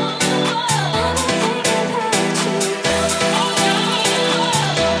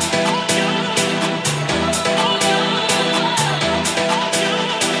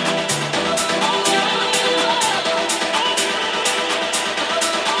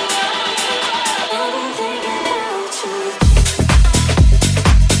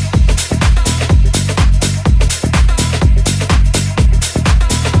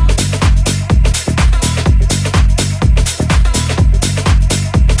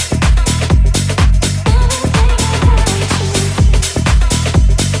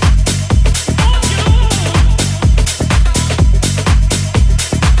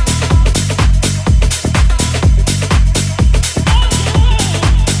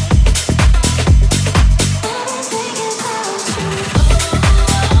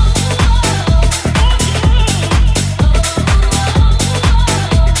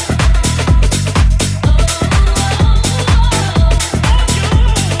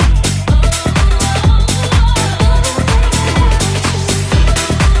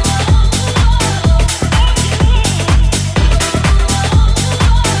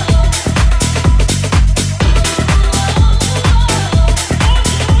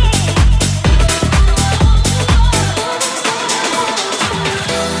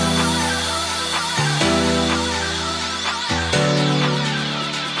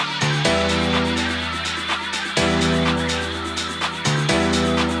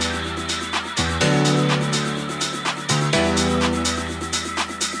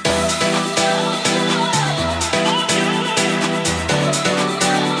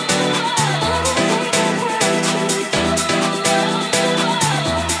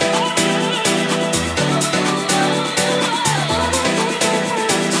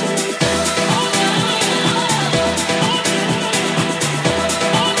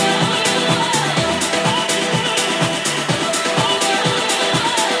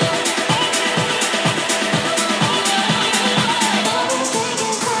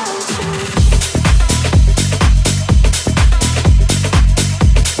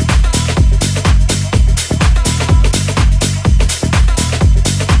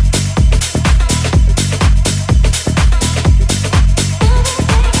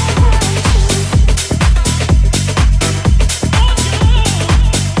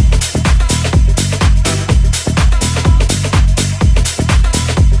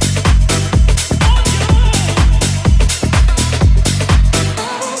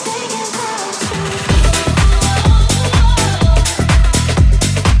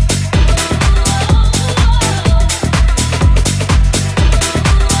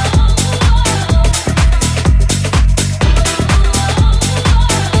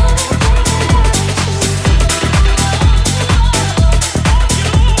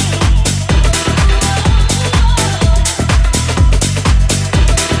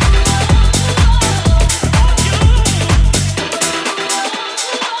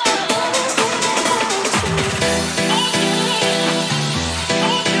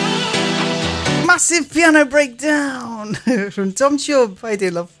 Massive piano breakdown from Tom Chubb. How you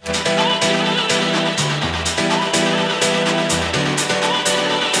doing, love?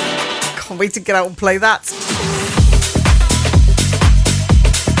 Can't wait to get out and play that.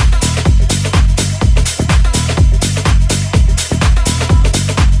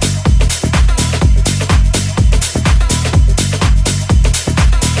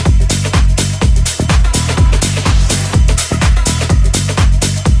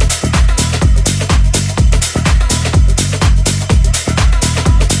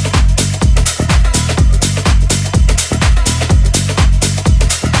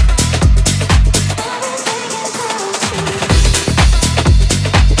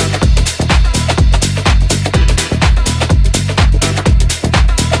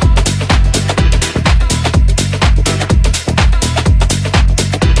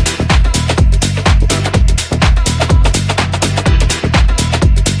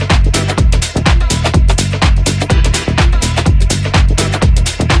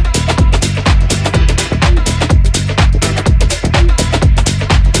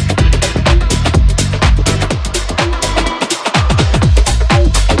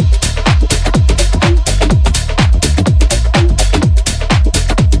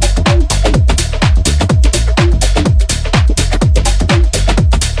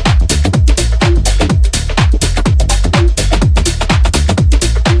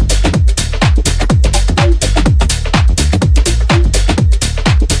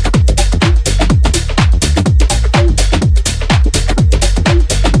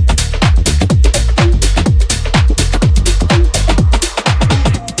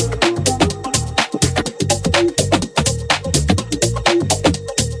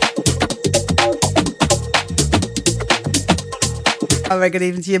 Very good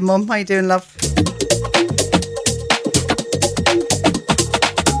evening to your mum. How you doing, love?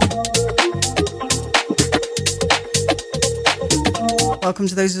 Welcome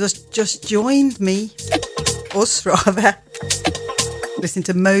to those who just joined me. Us, rather. Listening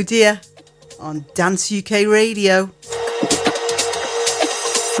to MODIR on Dance UK Radio.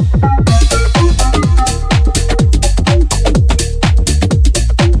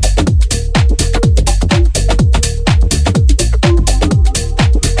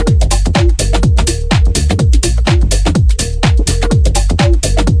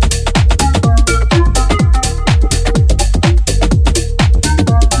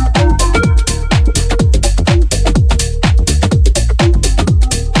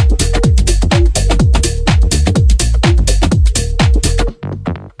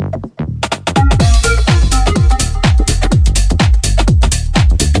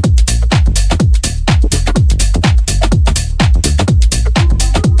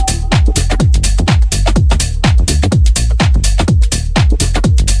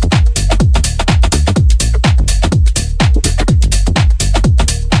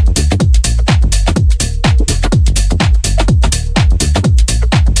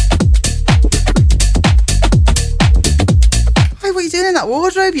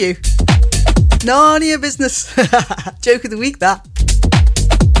 Wardrobe, you. None of your business. Joke of the week, that.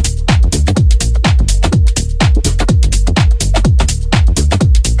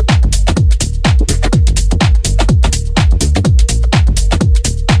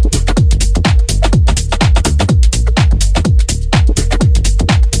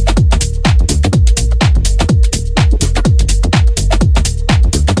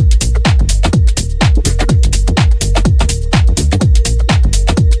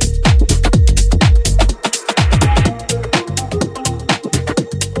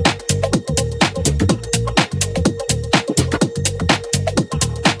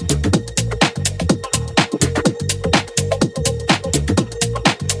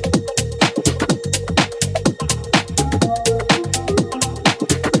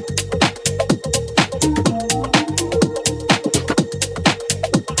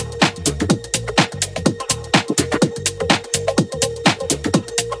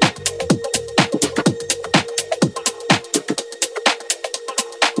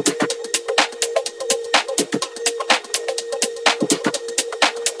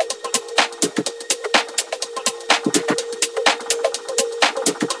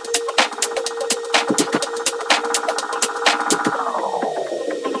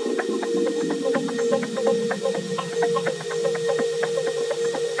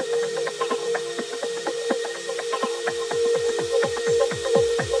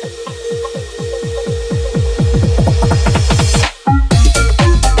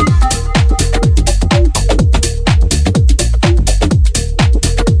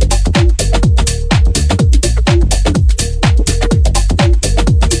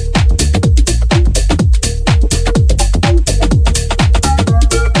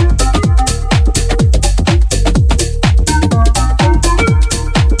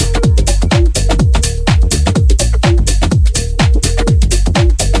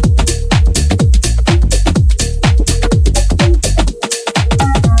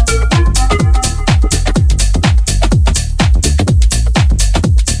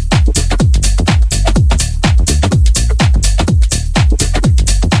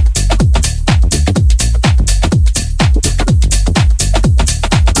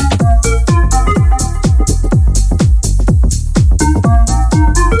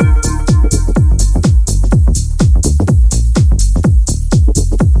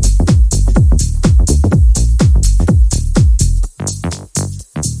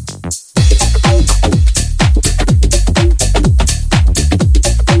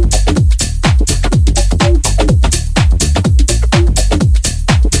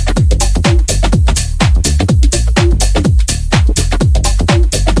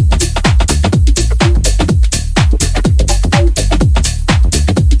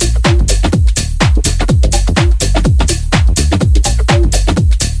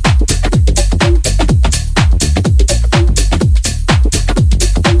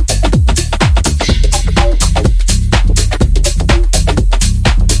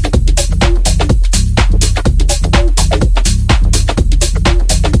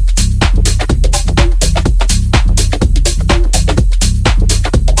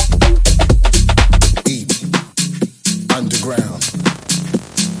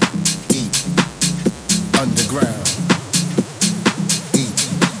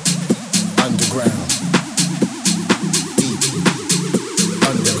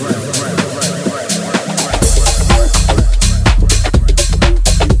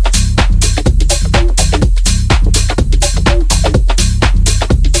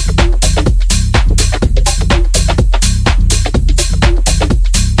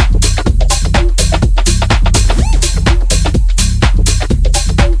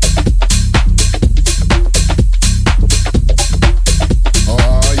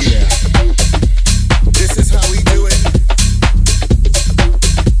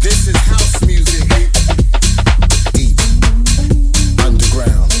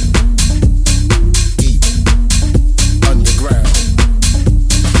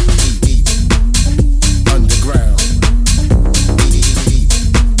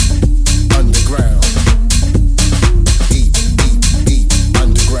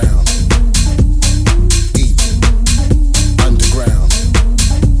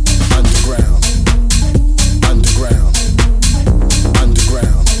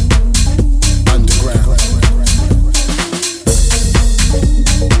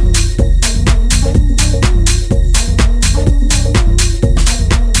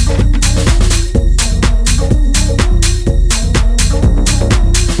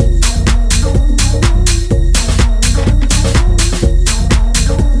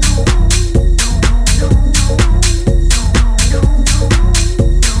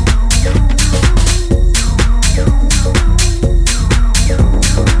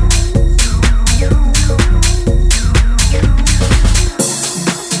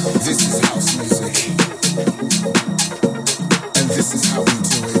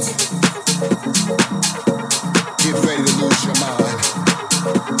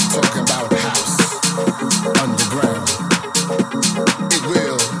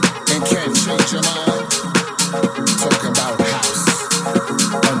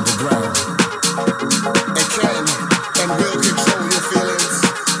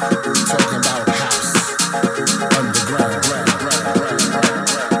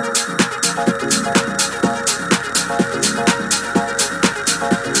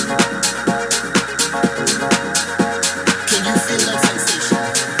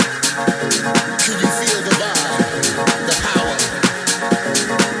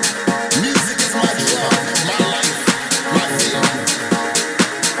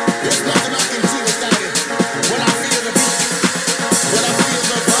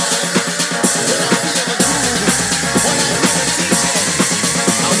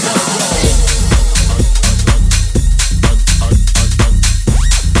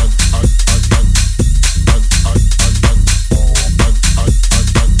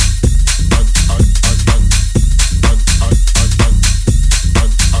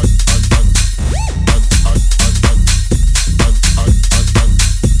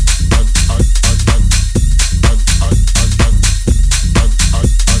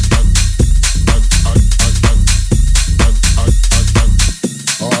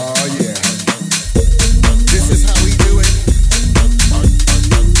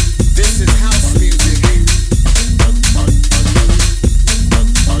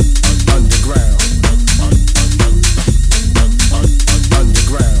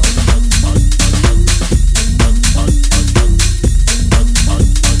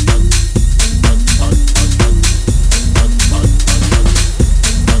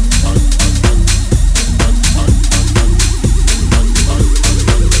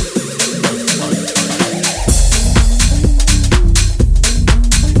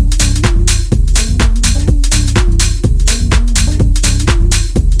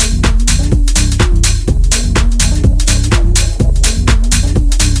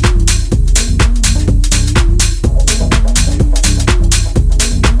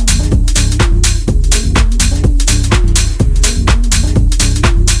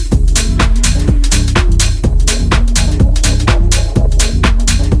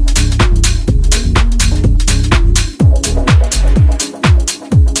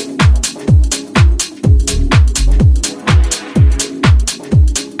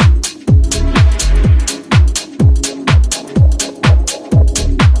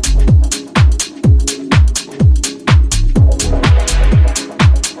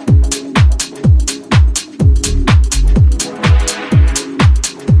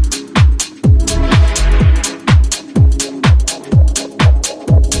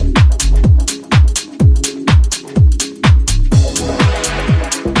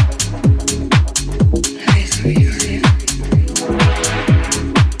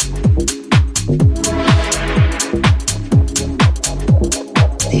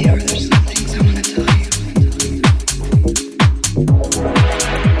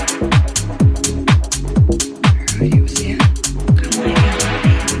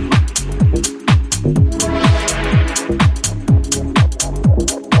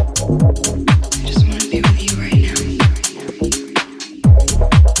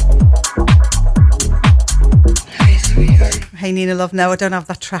 Hey Nina Love. No, I don't have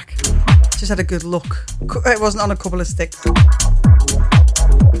that track. Just had a good look. It wasn't on a couple of sticks.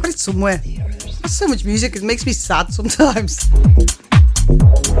 Put it somewhere. There's so much music, it makes me sad sometimes.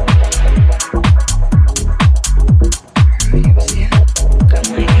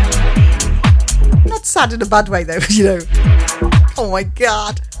 Not sad in a bad way though, you know. Oh my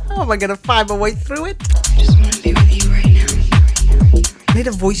god, how am I going to find my way through it? I just want to be with you right now. I need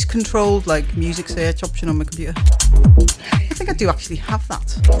a voice controlled like music search option on my computer. I think I do actually have that.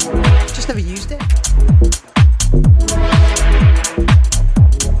 Just never used it.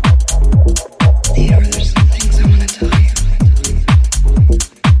 Theodore, there's some things I want to tell you.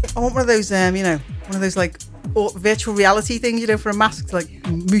 I want one of those, you know, one of those like virtual reality things, you know, for a mask to like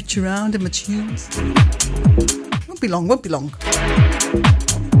mooch around in my tunes. Won't be long, won't be long. I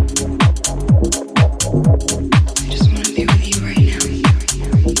just want to be with you right now.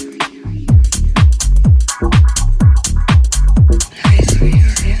 Hi,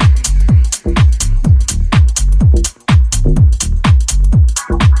 sweetheart.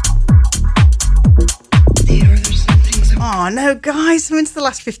 Theodore, there's some things I want. Oh no, guys, I'm into the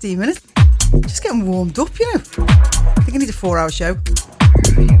last 15 minutes. Just getting warmed up, you know. I think I need a 4-hour show.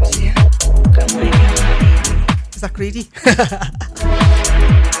 Is that greedy? I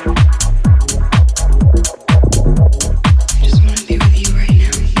just want to be with you right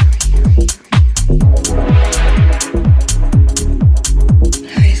now.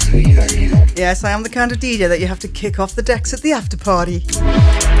 Hi, sweetheart. Yes, I am the kind of DJ that you have to kick off the decks at the after party.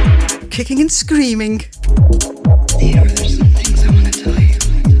 Kicking and screaming. Theodore, there's some things I want to tell you.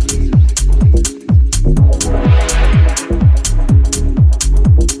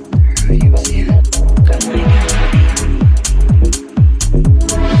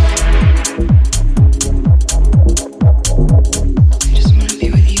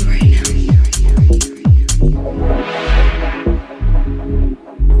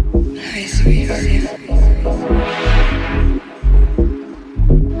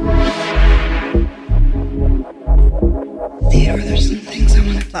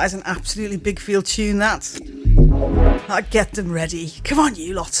 That is an absolutely big field tune, that. I get them ready. Come on,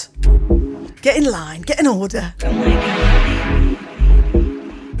 you lot. Get in line, get in order.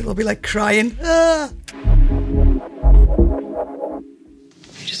 They'll be like crying. Ah.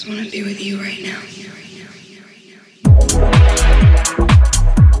 I just want to be with you right now.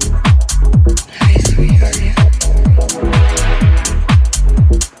 Hi, sweetheart.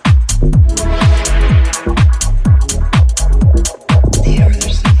 Theodore,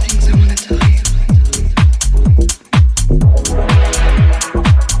 there's some things I want to tell you.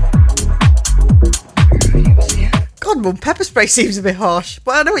 God, Mum, pepper spray seems a bit harsh,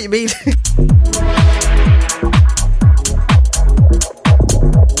 but I know what you mean.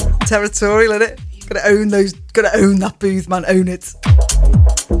 Territorial, innit? Gotta own those, gotta own that booth, man, own it.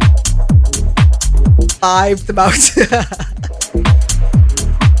 I've them out.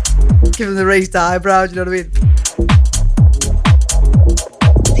 Give them the raised eyebrows, you know what I mean?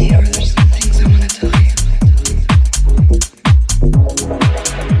 Theodore, there's some things I want to tell you.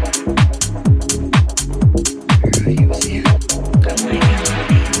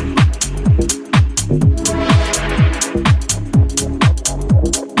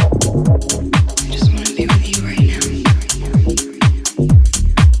 I just want to be with you right now.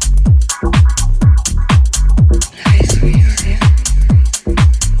 Hi, sweetheart.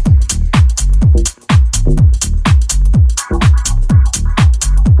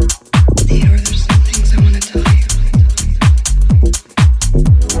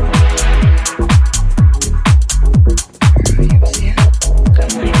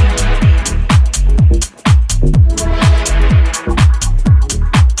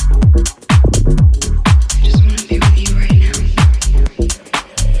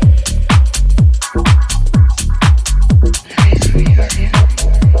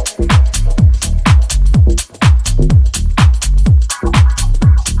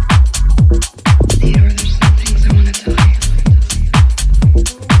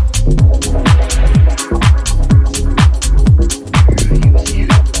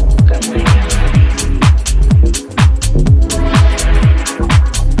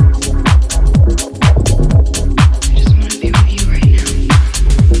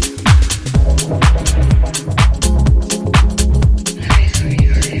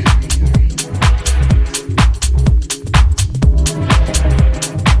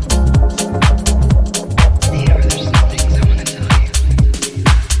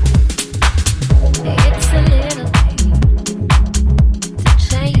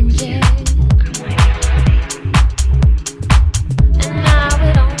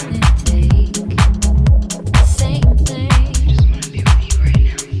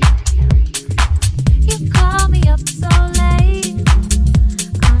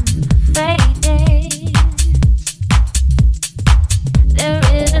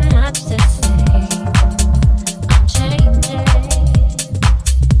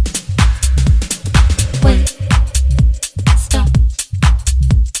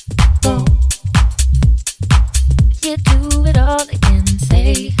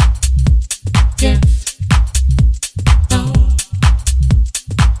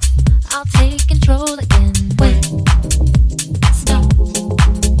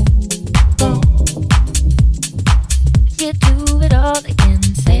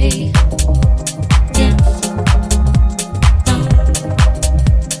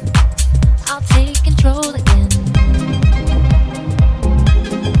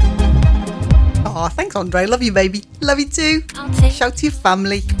 Andre. Love you, baby. Love you too. Shout to your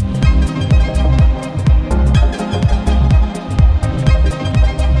family.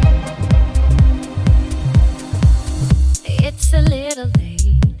 It's a little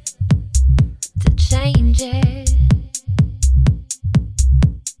late to change it,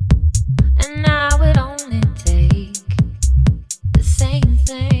 and now it only take the same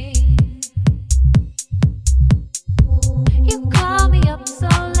thing. You call me up so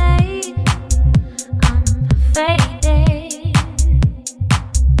late, I'm fading.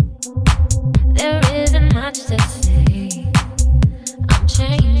 There isn't much to say, I'm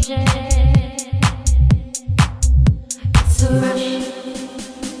changing. It's a rush.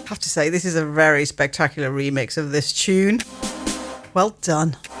 I have to say, this is a very spectacular remix of this tune. Well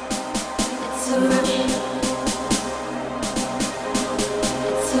done. It's a rush.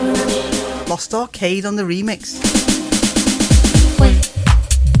 It's a rush. Lost Arcade on the remix. Wait,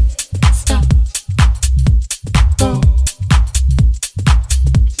 stop, go.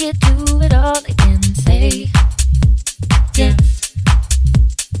 You do it all again. Say yes,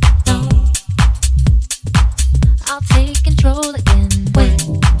 no. I'll take control again. Wait,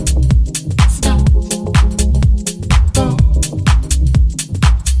 stop, go.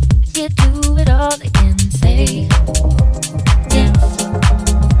 You do it all again. Say yes,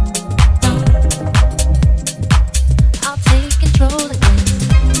 no. I'll take control again.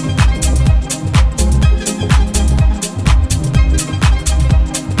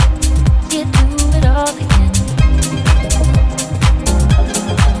 You do it all again.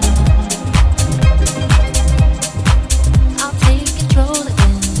 I'll take control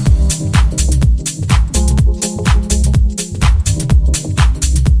again.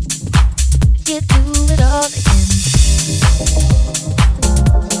 You do it all again.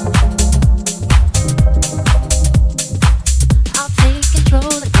 I'll take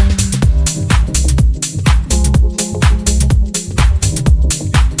control again.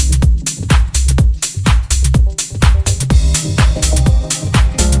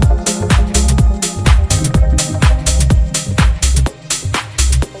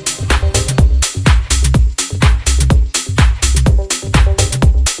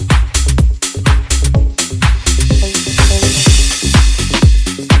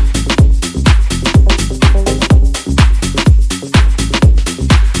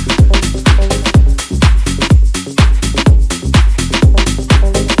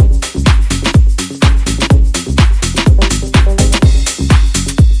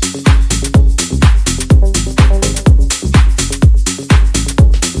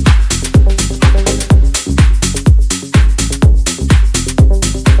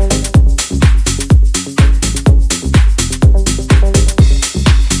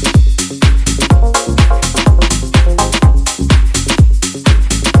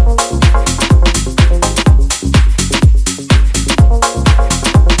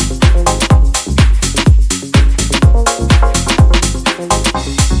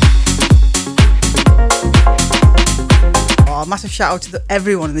 Massive shout out to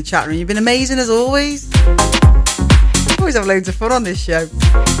everyone in the chat room. You've been amazing as always. Always have loads of fun on this show.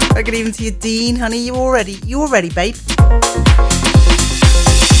 Very good evening to you, Dean, honey. You all ready, babe? I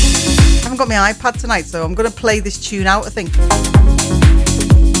haven't got my iPad tonight, so I'm going to play this tune out, I think.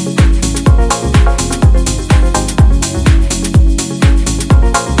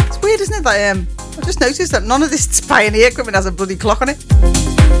 It's weird, isn't it, that I just noticed that none of this Pioneer equipment has a bloody clock on it.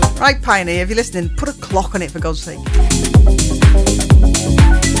 Right, Pioneer, if you're listening, put a clock on it, for God's sake.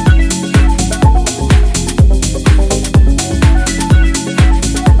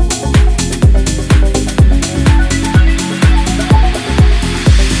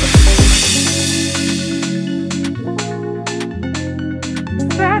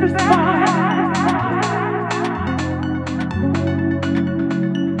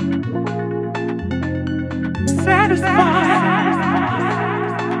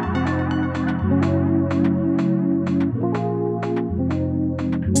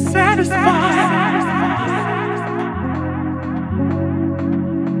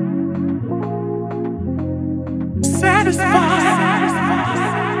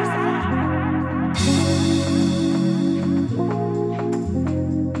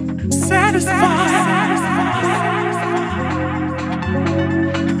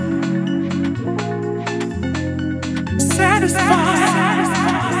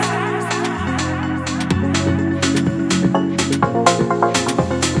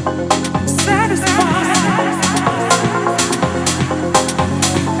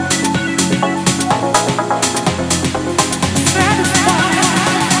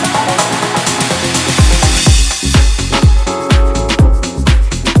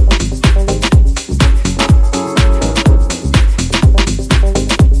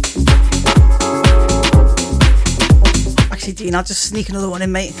 Actually, Dean, I'll just sneak another one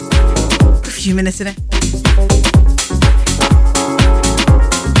in, mate. A few minutes in it.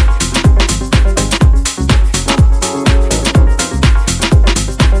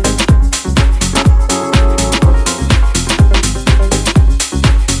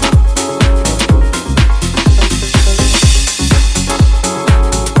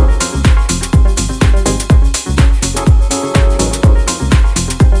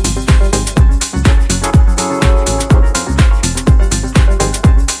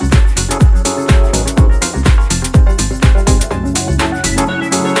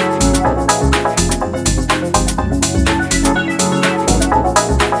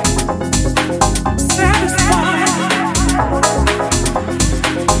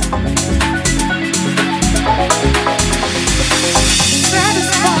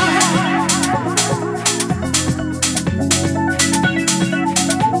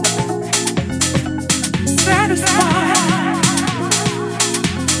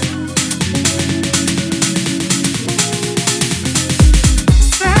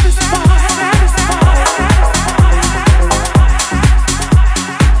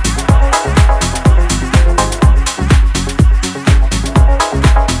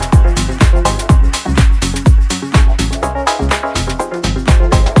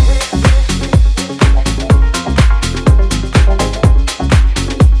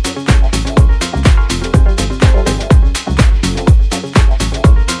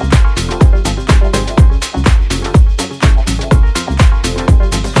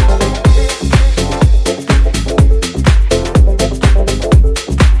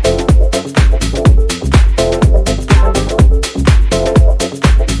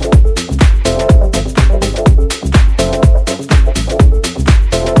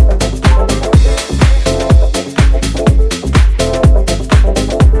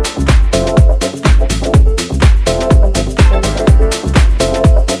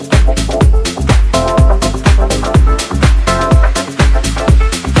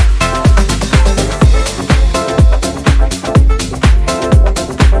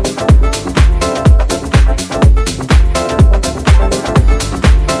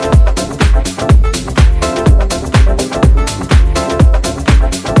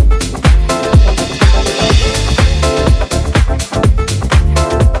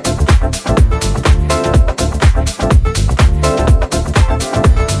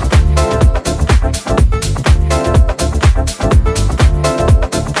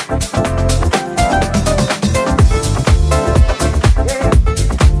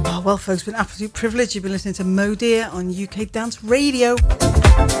 Folks, it's been an absolute privilege. You've been listening to MODIR on UK Dance Radio.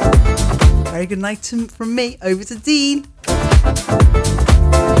 Very good night from me. Over to Dean. He's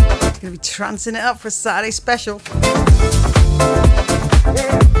going to be trancing it up for a Saturday special.